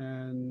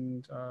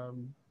 And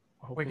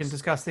we can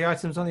discuss the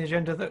items on the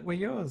agenda that were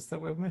yours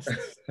that we've missed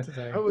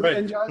today. Right.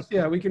 And Josh,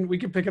 yeah, we can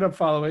pick it up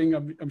following.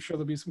 I'm sure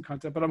there'll be some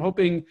content, but I'm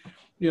hoping,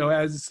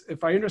 as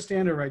if I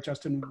understand it right,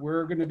 Justin,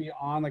 we're going to be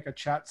on like a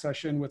chat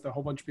session with a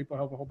whole bunch of people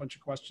who have a whole bunch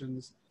of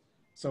questions.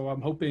 So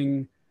I'm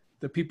hoping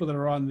the people that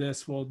are on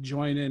this will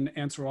join in,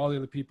 answer all the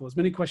other people. As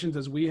many questions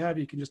as we have,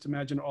 you can just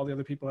imagine all the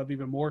other people have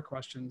even more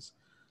questions.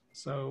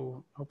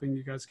 So hoping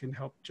you guys can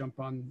help jump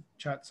on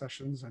chat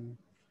sessions and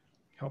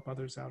help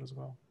others out as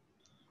well.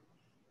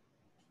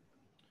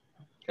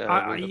 Will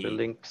there be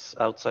links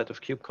outside of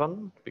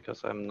KubeCon?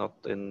 Because I'm not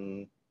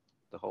in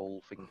the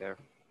whole thing there.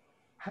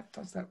 How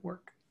does that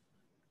work?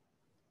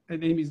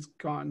 And Amy's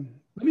gone.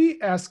 Let me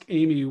ask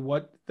Amy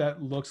what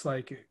that looks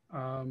like.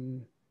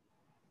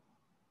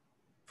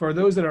 For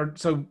those that are,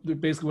 so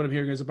basically what I'm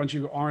hearing is a bunch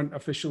of you aren't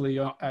officially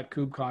at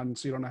KubeCon,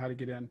 so you don't know how to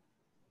get in.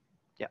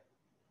 Yeah.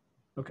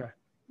 Okay.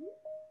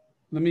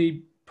 Let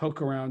me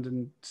poke around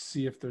and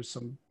see if there's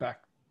some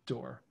back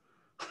door.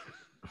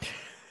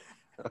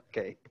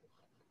 Okay.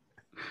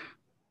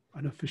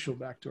 Unofficial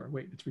back door.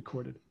 Wait, it's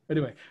recorded.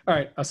 Anyway, all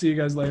right. I'll see you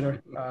guys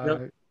later. Yep.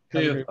 Have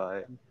See a ya.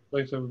 Bye.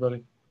 Thanks,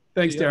 everybody.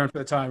 Thanks, Darren, for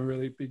the time.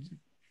 Really.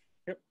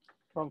 Yep.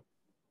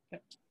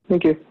 Yep.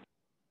 Thank you.